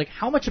 but like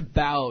how much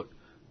about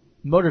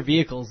motor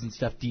vehicles and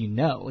stuff do you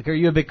know? Like, are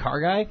you a big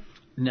car guy?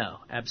 No,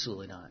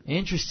 absolutely not.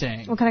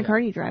 Interesting. What kind of car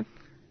do you drive?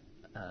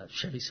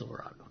 Chevy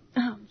Silverado.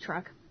 Oh,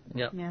 truck.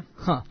 Yep. Yeah.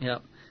 Huh.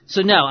 Yep.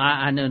 So no,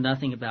 I know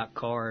nothing about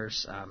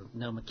cars.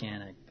 No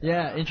mechanic.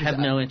 Yeah, interesting. Have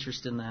no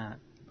interest in that.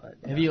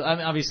 But, have you? I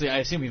mean, obviously, I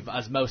assume you've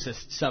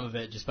osmosised some of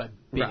it just by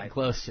being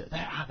close to it.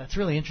 That's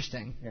really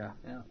interesting. Yeah.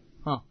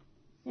 Huh.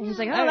 And he's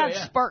like, oh, Oh, that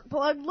yeah. spark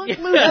plug looked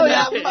Yeah. loose in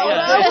that photo.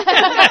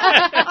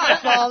 I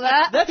saw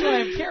that. That's why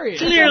I'm curious.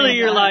 Clearly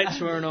your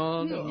lights weren't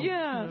on.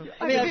 Yeah.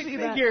 I mean, I can see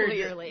that figured,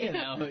 clearly. you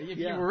know, if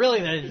Yeah. you were really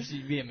that interested,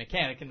 you'd be a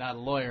mechanic and not a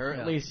lawyer.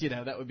 Yeah. At least, you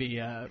know, that would be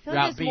I feel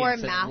route like B there's more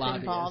instead of math lobbyist.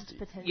 involved,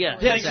 potentially. Yeah,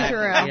 Yeah, exactly.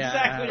 true. Yeah,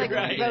 Exactly Like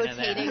right.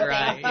 rotating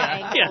Right, things yeah. by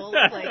angles.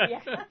 Like,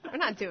 we're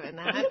not doing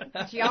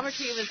that.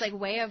 Geometry was like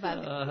way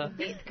above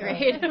 8th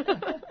grade.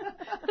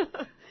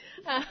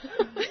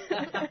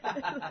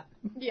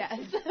 Yes.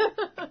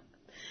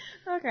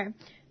 Okay.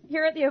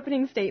 Here at the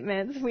opening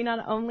statements, we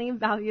not only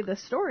value the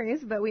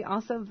stories, but we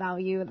also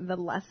value the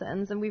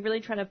lessons. And we really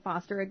try to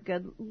foster a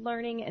good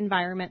learning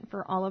environment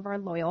for all of our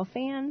loyal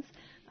fans.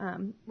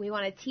 We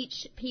want to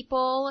teach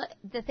people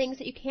the things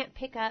that you can't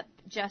pick up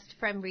just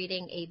from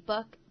reading a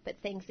book, but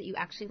things that you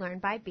actually learn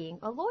by being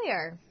a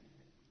lawyer.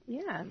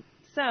 Yeah.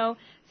 So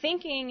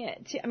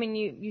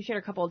you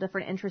shared a couple of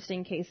different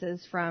interesting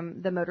cases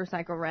from the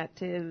motorcycle wreck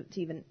to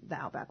even the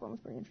Outback one was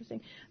pretty interesting.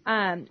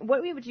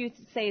 What would you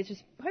say is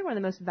just probably one of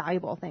the most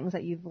valuable things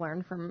that you've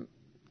learned from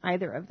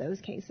either of those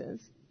cases?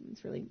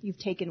 It's really you've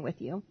taken with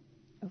you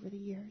over the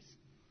years.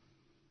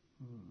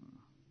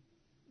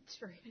 It's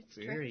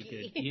Very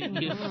tricky.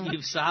 good.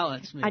 You've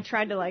silenced me. I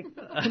tried to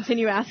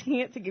continue asking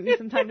it to give you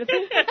some time to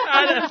think.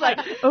 I was like,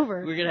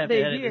 over We're gonna have the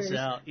to edit years, this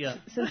out. Yeah.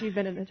 since you've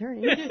been an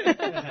attorney.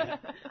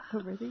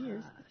 Over the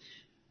years.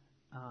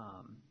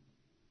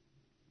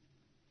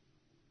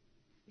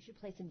 We should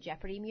play some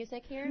Jeopardy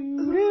music here. You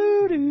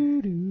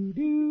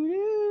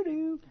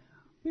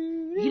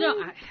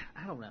know,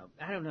 I don't know.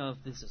 I don't know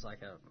if this is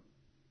like a.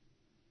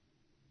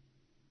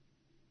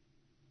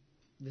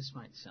 This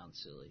might sound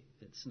silly.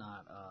 It's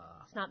not.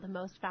 It's not the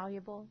most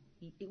valuable.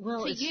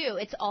 Well, To you,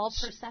 it's all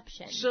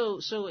perception. So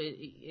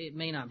it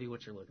may not be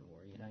what you're looking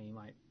for. You know, you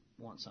might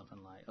want something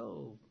like,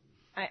 oh,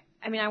 I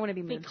want to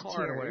be moved to think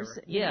hard or tears.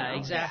 whatever. you Yeah, know?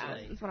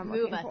 exactly. That's what I'm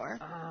Move looking us. for.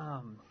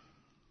 Golly,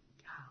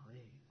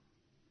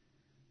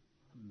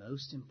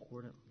 most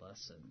important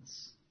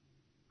lessons.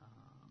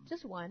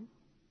 Just one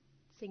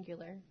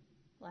singular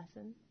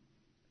lesson.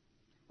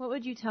 What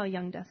would you tell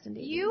young Dustin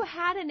Davies? You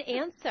had an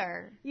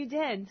answer. You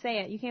did. Say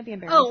it. You can't be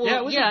embarrassed. Oh, Yeah, it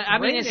well, was yeah. a I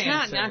mean, great it's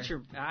not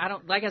answer. your. I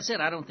don't. Like I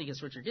said, I don't think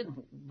it's what you're getting.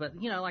 But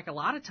you know, like a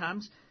lot of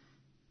times,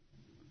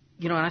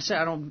 you know, and I say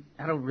I don't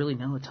really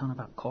know a ton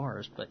about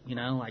cars, but you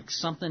know, like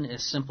something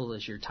as simple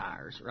as your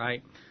tires,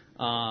 right?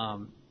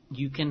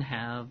 You can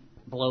have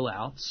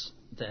blowouts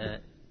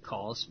that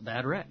cause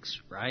bad wrecks,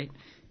 right?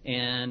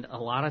 And a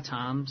lot of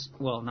times,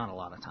 well, not a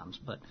lot of times,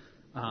 but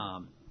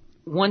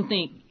one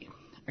thing,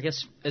 I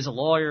guess, as a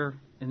lawyer,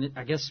 and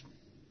I guess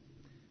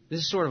this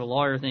is sort of a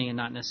lawyer thing and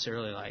not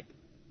necessarily like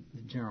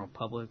the general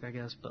public, I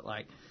guess, but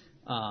like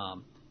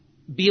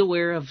be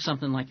aware of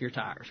something like your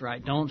tires,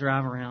 right? Don't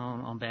drive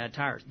around on bad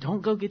tires.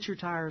 Don't go get your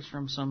tires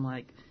from some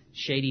like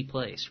shady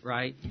place,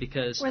 right?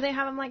 Because Where they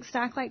have them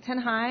stacked 10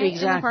 high in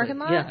the parking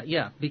lot?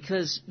 Yeah,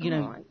 because you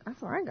know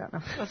That's where I go.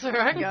 That's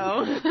where I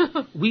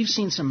go. we've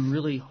seen some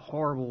really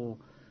horrible,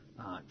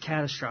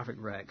 catastrophic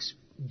wrecks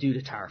due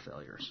to tire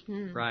failures,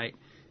 right?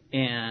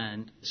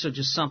 And so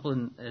just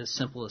something as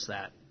simple as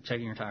that,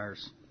 checking your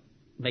tires,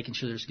 making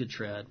sure there's good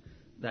tread,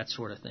 that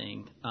sort of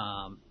thing.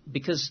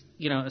 Because,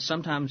 you know,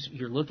 sometimes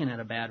you're looking at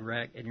a bad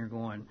wreck and you're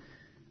going,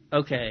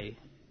 okay,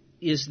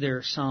 is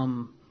there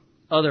some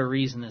other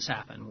reason this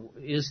happened?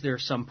 Is there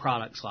some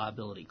products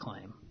liability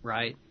claim,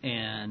 right?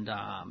 And,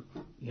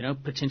 you know,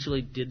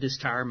 potentially did this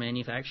tire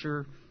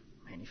manufacturer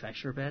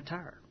a bad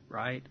tire,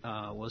 right?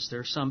 Was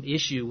there some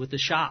issue with the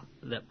shop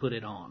that put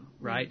it on,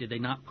 right? Did they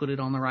not put it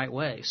on the right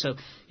way? So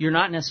you're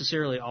not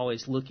necessarily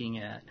always looking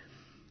at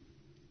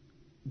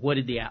what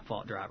did the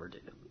at-fault driver do,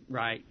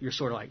 right? You're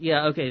sort of like,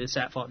 yeah, okay, this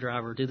at-fault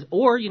driver did,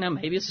 or, you know,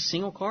 maybe it's a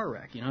single car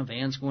wreck. You know,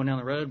 van's going down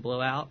the road, blow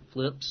out,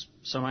 flips,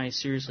 somebody's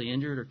seriously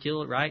injured or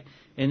killed, right?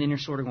 And then you're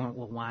sort of going,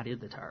 well, why did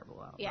the tire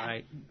blow out,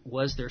 right?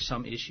 Was there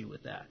some issue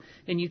with that?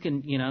 And you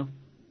can, you know,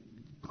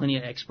 plenty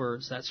of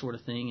experts, that sort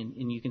of thing,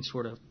 and you can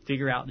sort of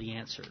figure out the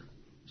answer.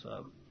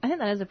 So I think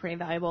that is a pretty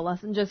valuable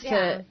lesson just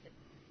Yeah.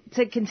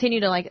 to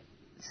continue to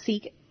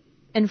seek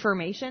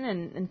information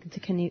and to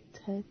continue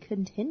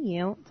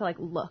to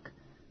look.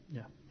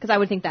 Yeah. Because I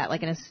would think that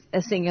in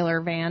a singular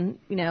van,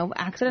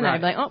 accident, Right. I'd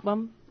be like, oh,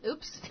 well,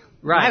 Oops.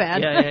 My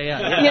right, bad.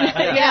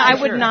 yeah.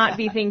 I would not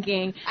be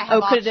thinking, I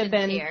have could it have options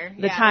been here.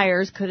 the Yeah.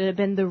 tires? Could it have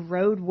been the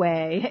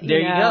roadway? There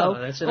you know?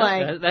 go. That's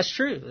that's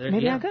true.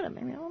 Maybe yeah. I could have.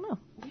 Maybe I don't know.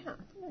 Yeah.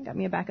 Got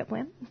me a backup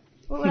plan.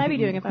 What would I be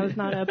doing if I was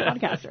not a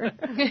podcaster?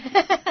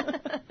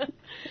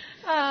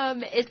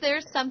 Is there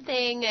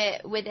something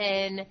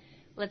within,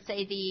 let's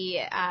say,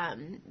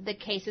 the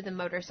case of the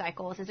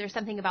motorcycles? Is there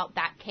something about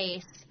that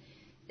case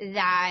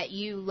that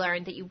you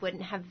learned that you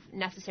wouldn't have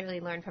necessarily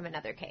learned from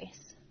another case?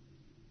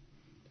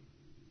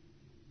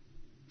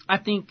 I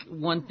think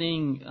one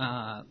thing,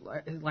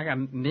 like I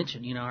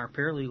mentioned, our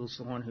paralegal's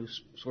the one who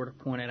sort of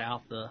pointed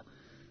out the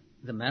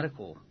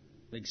medical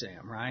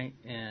exam, right?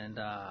 And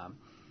I'd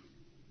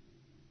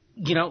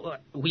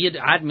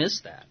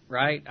missed that,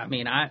 right? I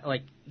mean,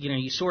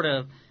 you sort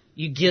of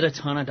you get a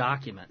ton of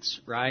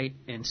documents, right?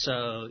 And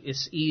so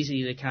it's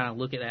easy to kind of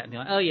look at that and be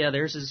like, oh yeah,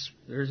 there's his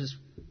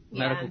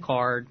medical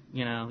card,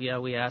 yeah,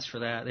 we asked for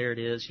that, there it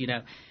is,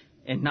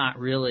 and not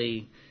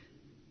really,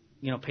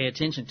 pay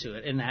attention to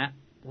it. And that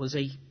was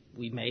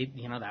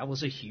that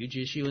was a huge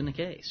issue in the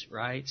case,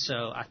 right?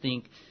 So I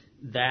think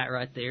that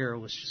right there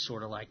was just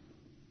sort of like,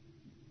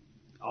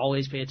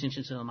 always pay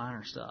attention to the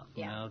minor stuff.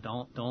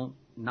 Don't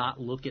not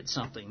look at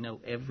something.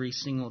 Know every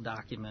single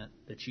document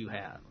that you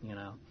have.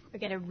 Or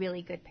get a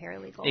really good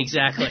paralegal.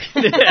 Exactly.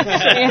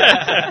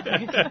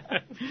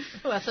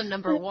 Well, that's a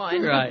number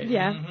one. Right.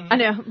 Yeah, I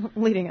know.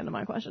 Leading into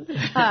my question,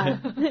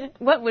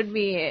 what would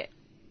be,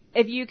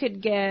 if you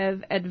could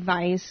give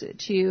advice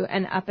to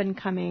an up and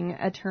coming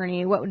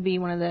attorney, what would be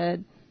one of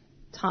the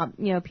top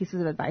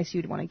pieces of advice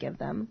you'd want to give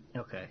them?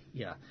 Okay.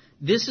 Yeah.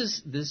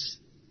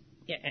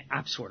 Yeah,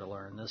 I've sort of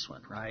learned this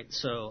one, right?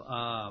 So,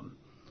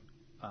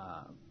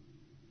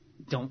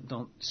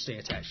 don't stay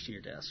attached to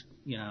your desk.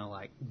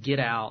 Get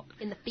out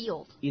in the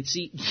field.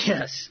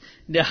 Yes,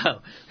 no.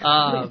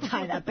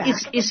 Tie that back.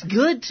 It's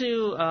good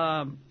to,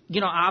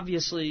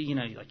 obviously, you're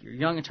a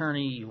young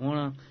attorney. You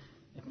want to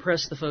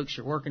impress the folks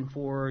you're working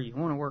for. You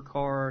want to work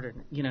hard,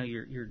 and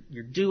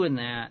you're doing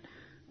that.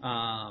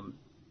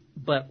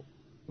 But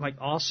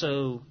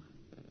also,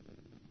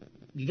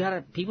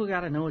 people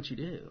gotta know what you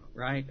do,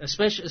 right?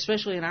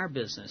 Especially in our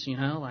business, you've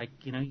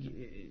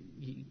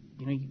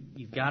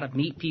got to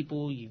meet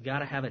people, you've got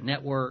to have a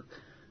network,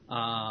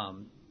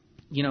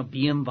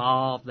 be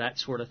involved, that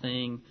sort of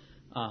thing,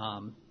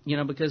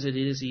 because it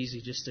is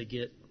easy just to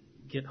get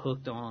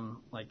hooked on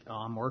like, oh,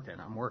 I'm working,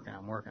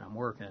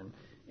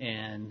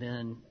 and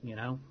then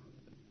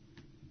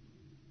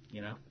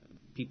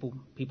people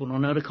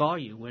don't know to call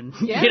you when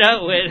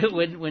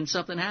when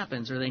something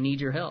happens or they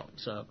need your help,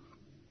 so.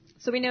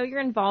 So we know you're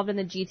involved in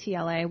the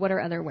GTLA. What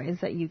are other ways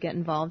that you get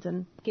involved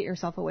and get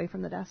yourself away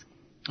from the desk?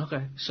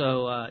 Okay,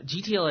 so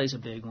GTLA is a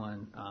big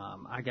one.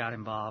 I got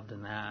involved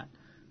in that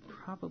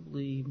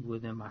probably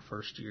within my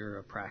first year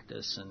of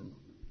practice, and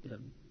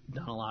have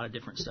done a lot of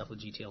different stuff with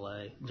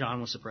GTLA.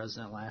 John was the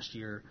president last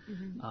year,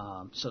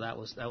 so that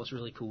was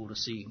really cool to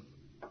see.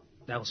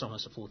 That was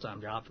almost a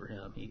full-time job for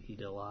him. He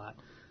did a lot,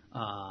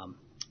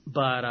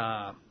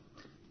 but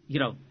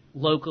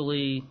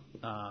locally,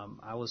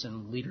 I was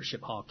in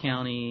Leadership Hall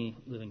County,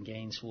 live in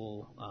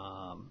Gainesville.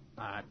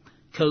 I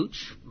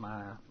coach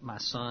my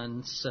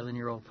son's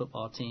 7-year-old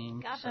football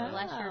team. Gosh,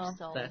 bless your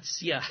soul.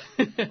 That's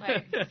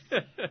Right.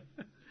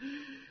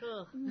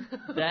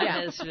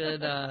 Has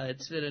been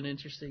it's been an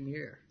interesting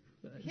year.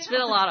 It's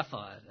been a lot of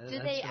fun.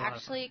 Did they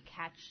actually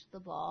catch the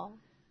ball?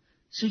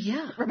 So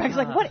yeah, Rebecca's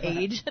like, what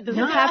age does this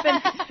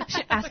happen?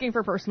 She's asking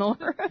for personal.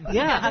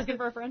 Asking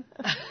for a friend.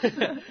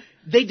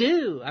 They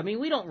do. I mean,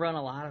 we don't run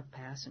a lot of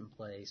passing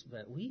plays,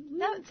 but we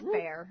That's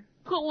fair.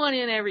 Put one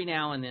in every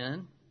now and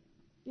then.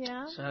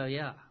 Yeah. So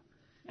yeah.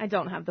 I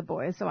don't have the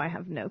boys, so I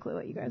have no clue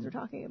what you guys are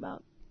talking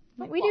about.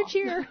 But we do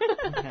cheer.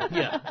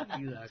 Yeah,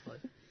 exactly.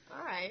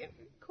 All right,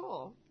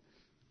 cool.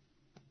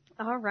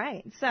 All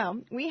right,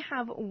 so we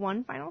have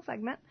one final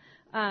segment,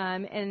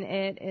 and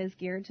it is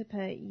geared to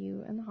put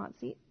you in the hot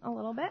seat a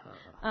little bit,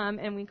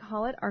 and we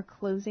call it our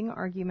closing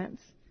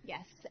arguments.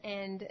 Yes,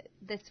 and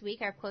this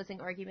week our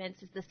closing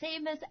arguments is the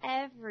same as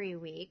every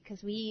week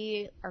because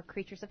we are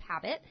creatures of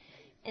habit,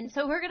 and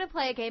so we're going to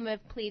play a game of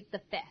Plead the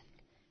Fifth.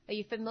 Are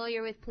you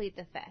familiar with Plead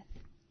the Fifth?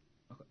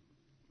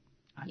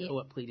 I know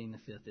what pleading the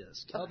fifth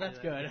is. Oh, that's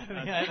good. The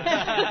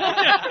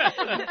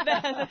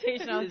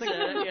hesitation. I was like,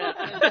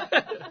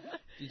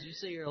 Did you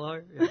say you're a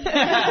lawyer?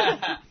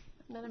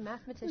 Not a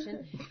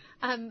mathematician.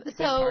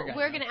 So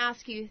we're going to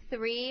ask you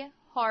 3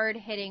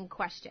 hard-hitting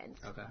questions.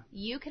 Okay.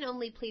 You can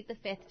only plead the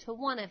fifth to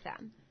one of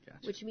them,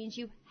 Gotcha. which means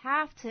you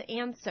have to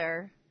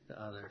answer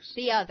The others.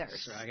 the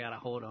others. So I got to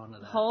hold on to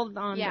that. hold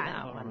on to Yeah,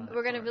 that one.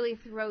 we're going to really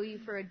throw you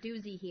for a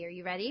doozy here.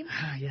 You ready?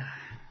 Yeah.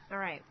 All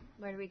right.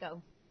 Where do we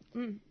go?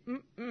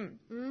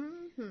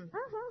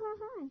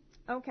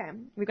 Okay,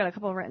 we've got a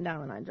couple written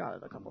down, and I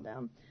jotted a couple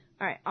down.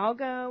 All right, I'll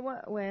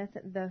go with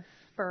the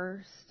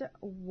first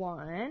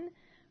one.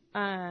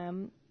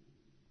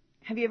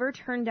 Have you ever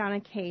turned down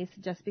a case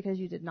just because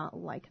you did not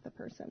like the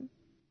person?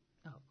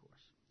 Oh, of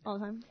course. All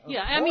the time?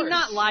 Yeah, I mean,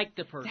 not like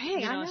the person.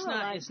 Dang, I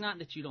know, it's not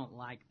that you don't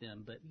like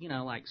them, but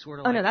like sort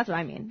of. Oh like, no, that's what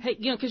I mean. Hey,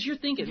 because you're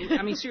thinking.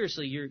 I mean,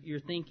 seriously,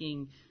 you're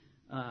thinking.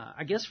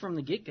 I guess from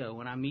the get-go,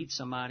 when I meet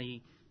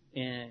somebody,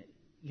 and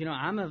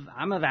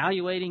I'm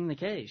evaluating the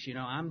case.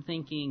 I'm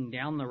thinking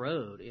down the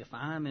road. If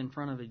I'm in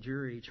front of a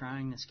jury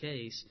trying this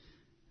case,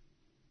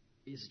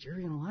 is the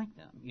jury going to like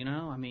them?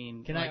 I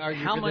mean, Can like, I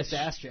argue how for much? this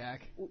ass,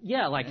 Jack?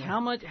 Yeah, like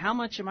how much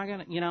am I going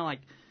to?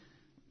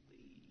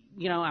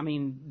 I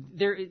mean,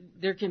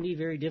 there can be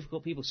very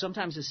difficult people.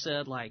 Sometimes it's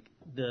said like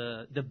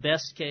the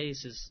best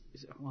case is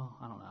well,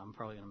 I don't know. I'm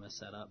probably going to mess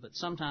that up, but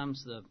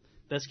sometimes the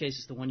best case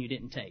is the one you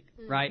didn't take,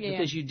 right? Yeah.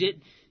 Because you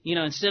did,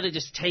 instead of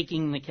just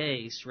taking the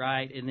case,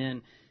 right, and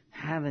then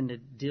having to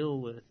deal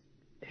with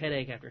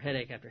headache after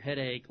headache after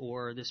headache,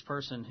 or this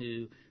person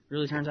who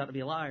really turns out to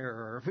be a liar,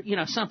 or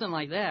something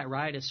like that,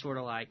 right? It's sort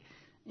of like,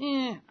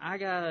 I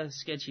got a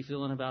sketchy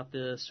feeling about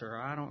this, or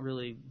I don't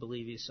really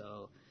believe you,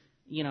 so,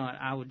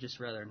 I would just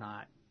rather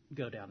not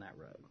go down that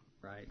road,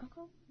 right?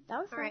 Okay. That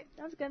was All right.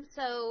 That was good.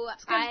 So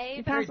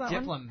Very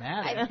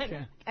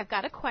diplomatic. I've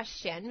got a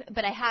question,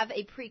 but I have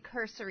a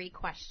precursory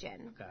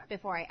question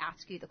before I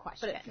ask you the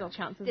question. But it still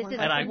counts as This one is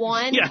question.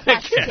 one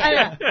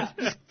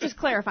question. Just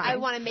clarify. I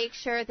want to make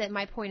sure that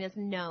my point is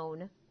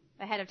known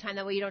ahead of time.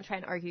 That way you don't try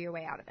and argue your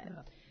way out of it.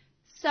 Yeah.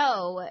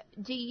 So,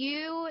 do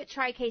you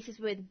try cases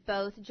with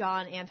both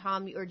John and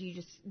Tom, or do you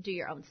just do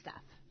your own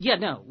stuff? Yeah,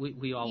 no,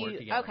 we all work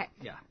together. Okay.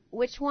 Yeah.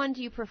 Which one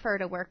do you prefer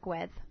to work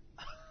with?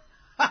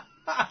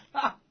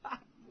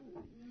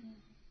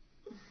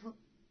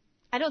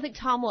 I don't think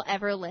Tom will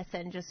ever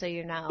listen, just so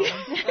you know.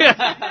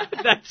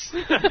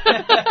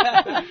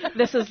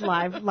 This is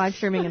live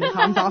streaming in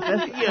Tom's office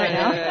right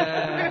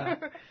now.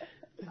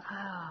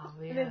 Oh,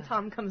 man. And then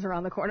Tom comes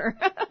around the corner.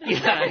 Surprise!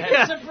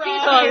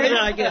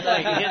 I get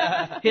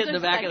hit in the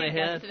back of the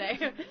head.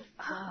 Today.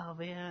 Oh,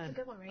 man. It's a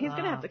good one, right? He's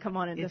going to have to come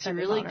on and It's a defend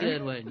his really honor.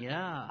 good one,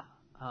 yeah.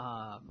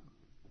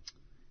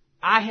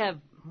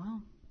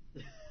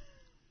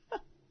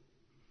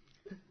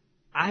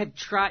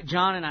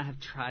 John and I have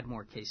tried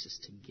more cases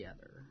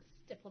together.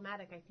 It's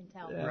diplomatic, I can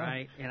tell. Yeah.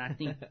 Right? And I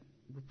think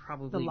we're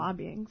probably The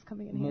lobbying's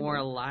coming in more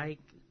handy. alike,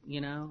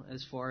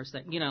 as far as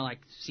that, like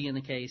seeing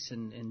the case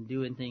and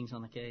doing things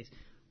on the case.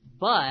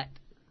 But,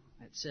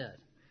 that said,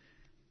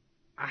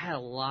 I had a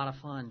lot of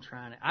fun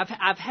trying it.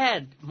 I've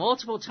had,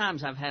 multiple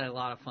times I've had a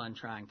lot of fun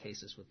trying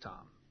cases with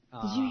Tom.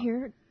 Did you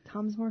hear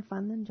Tom's more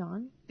fun than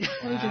John? I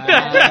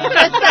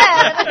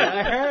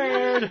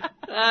heard.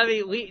 I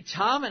mean,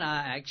 Tom and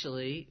I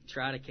actually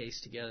tried a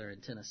case together in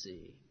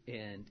Tennessee,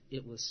 and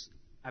it was,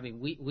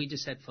 we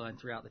just had fun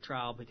throughout the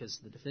trial because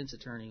the defense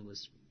attorney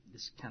was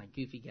this kind of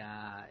goofy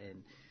guy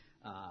and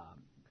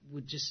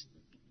would just,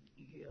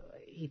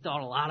 he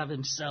thought a lot of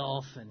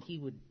himself, and he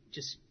would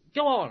just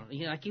go on,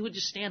 he would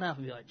just stand up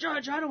and be like,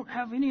 Judge, I don't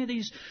have any of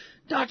these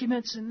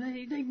documents, and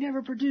they've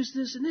never produced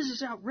this, and this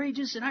is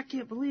outrageous, and I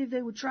can't believe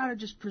they would try to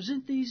just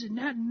present these and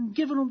hadn't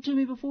given them to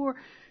me before.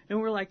 And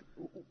we're like,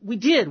 we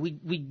did. We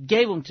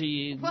gave them to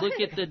you. What? Look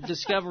at the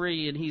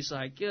discovery. And he's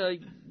like,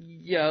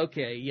 yeah,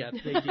 okay, yeah,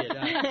 they did.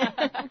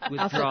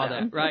 Withdraw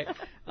that, right?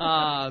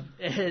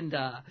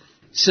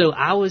 So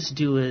I was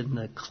doing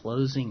the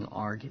closing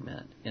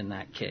argument in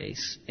that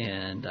case,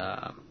 and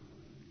I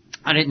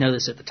didn't know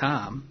this at the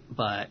time,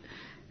 but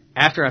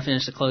after I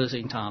finished the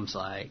closing, Tom's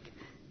like,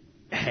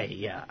 hey,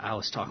 yeah, I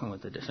was talking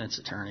with the defense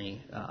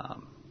attorney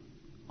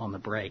on the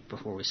break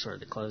before we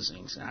started the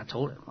closings, and I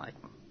told him, like,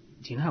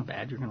 do you know how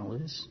bad you're going to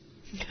lose?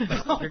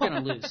 You're going to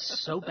lose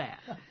so bad.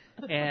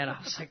 And I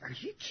was like, are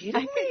you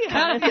kidding me?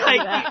 And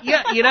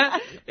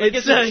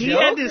so he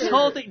had this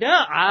whole thing.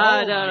 No.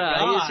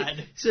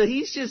 So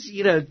he's just,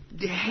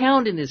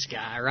 hounding this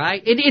guy,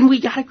 right? And we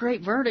got a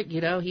great verdict, he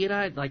and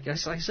I, like I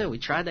said, we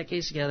tried that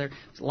case together. It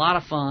was a lot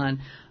of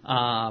fun.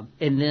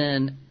 And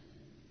then,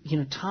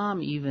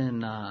 Tom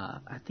even,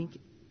 I think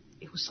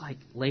it was like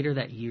later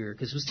that year,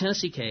 because it was a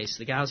Tennessee case.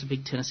 The guy was a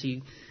big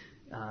Tennessee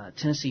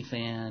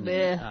fan.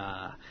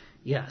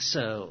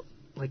 So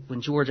like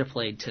when Georgia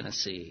played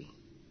Tennessee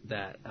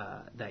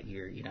that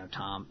year,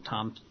 Tom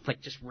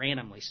like just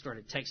randomly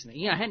started texting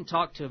me. I hadn't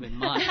talked to him in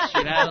months,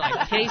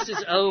 like case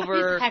is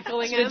over. He's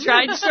heckling him.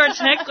 Starts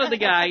heckling the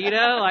guy,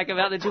 like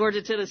about the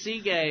Georgia Tennessee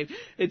game.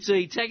 And so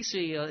he texts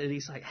me and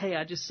he's like, hey,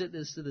 I just sent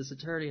this to this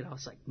attorney, and I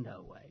was like,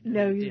 no way.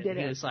 No, you didn't.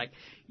 He was like,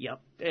 yep.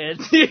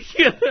 And so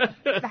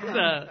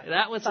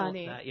that was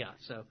funny.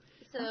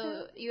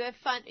 So you have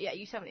fun. Yeah,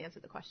 you still haven't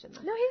answered the question,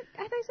 though. No, I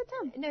thought he said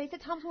Tom. No, he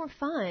said Tom's more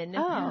fun.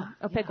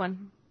 Oh, pick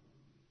one.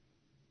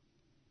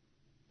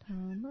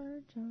 Tom or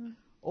John?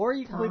 Or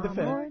you can plead the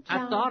fifth.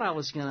 I thought I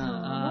was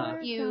gonna.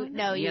 You.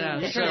 So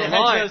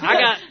I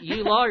got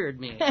you lawyered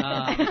me.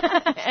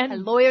 And a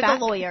lawyer the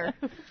lawyer.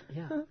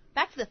 Yeah.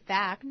 That's the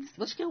facts.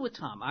 Let's go with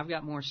Tom. I've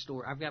got more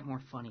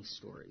funny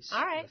stories.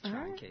 All right.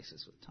 Trying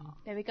cases with Tom.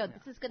 There we go. Yeah.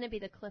 This is going to be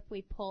the clip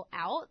we pull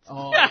out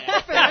for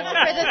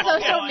the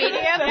social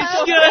media.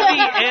 It's going to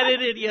be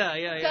edited.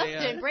 Yeah.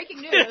 Dustin,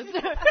 breaking news.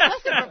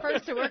 Dustin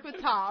prefers to work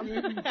with Tom.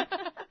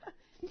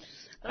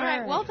 All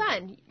right, well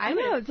done. I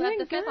know, doing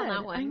the fifth on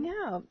that one. I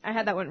know. I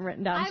had that one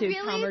written down too,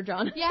 Tom or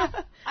John. Yeah,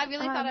 I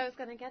really thought I was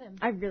going to get him.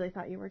 I really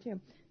thought you were too.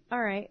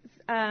 All right.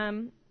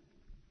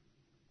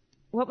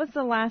 What was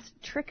the last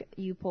trick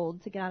you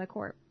pulled to get out of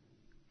court?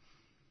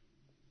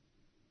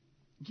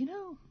 I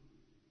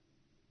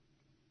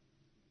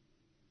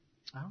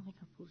don't think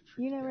I pulled a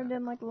trick. You never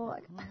did like a little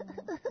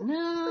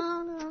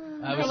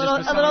No. A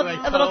little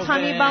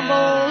tummy bumble.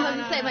 I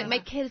was saying like my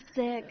kid's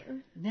sick.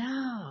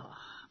 No.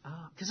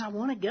 Because I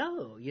want to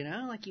go,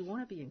 like you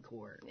want to be in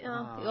court.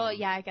 Well,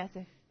 yeah, I guess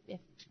if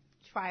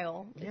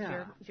trial is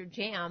your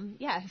jam,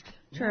 yes.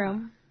 True.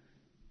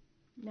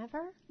 Yeah.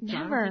 Never? I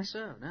don't think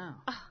so, no.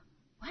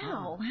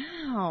 Wow.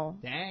 Wow.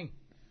 Dang.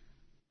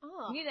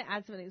 Oh. You need to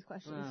add some of these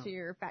questions to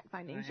your fact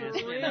findings.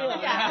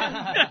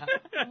 Yeah.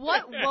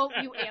 What won't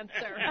you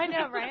answer? I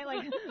know, right?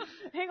 Like,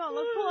 hang on,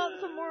 let's pull out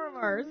some more of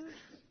ours.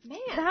 Man.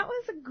 That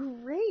was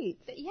great.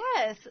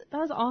 Yes. That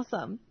was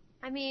awesome.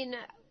 I mean,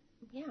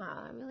 yeah,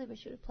 I really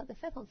wish you would play the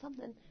fifth on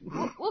something.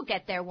 We'll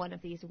get there one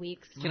of these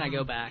weeks. Can I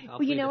go back?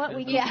 Well, you know what?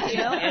 We need to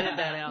edit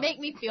that out. Make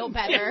me feel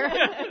better.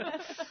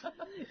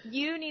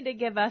 You need to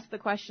give us the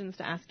questions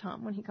to ask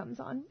Tom when he comes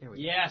on.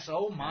 Yes.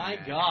 Oh my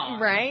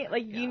God. Right?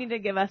 Like, you need to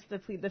give us the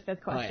Plead the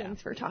Fifth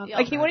questions for Tom. Yeah,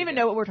 Like, he won't even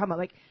know what we're talking about.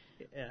 Like,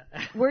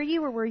 were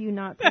you or were you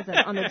not present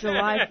on the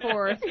July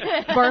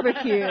 4th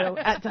barbecue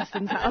at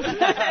Dustin's house?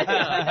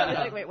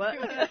 Like, wait, what?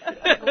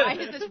 Why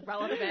is this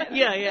relevant?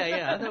 Yeah.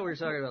 I thought we were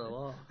talking about the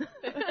law.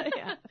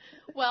 Yeah.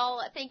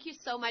 Well, thank you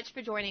so much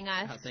for joining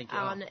us thank you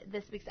on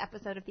this week's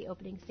episode of the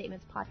Opening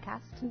Statements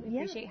podcast. We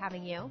appreciate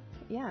having you.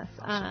 Yes.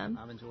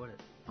 I've enjoyed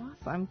it.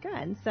 Awesome.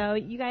 Good. So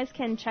you guys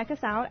can check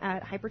us out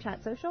at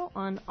HyperChat Social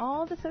on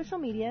all the social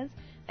medias.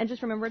 And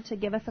just remember to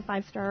give us a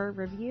 5-star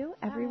review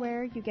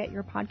everywhere you get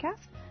your podcast.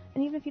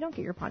 And even if you don't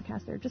get your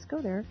podcast there, just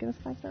go there, give us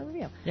a 5-star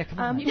review. Yeah, come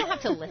on. You don't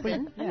have to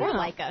listen or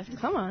like us.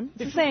 Come on.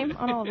 It's the same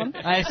on all of them.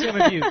 I assume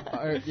if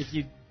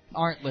you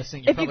aren't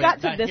listening, If you probably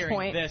got to not this hearing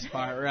point. this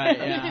part, right?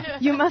 Yeah.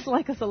 You must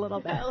like us a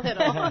little bit. A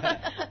little.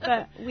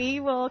 But we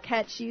will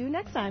catch you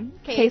next time.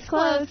 Case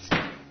closed.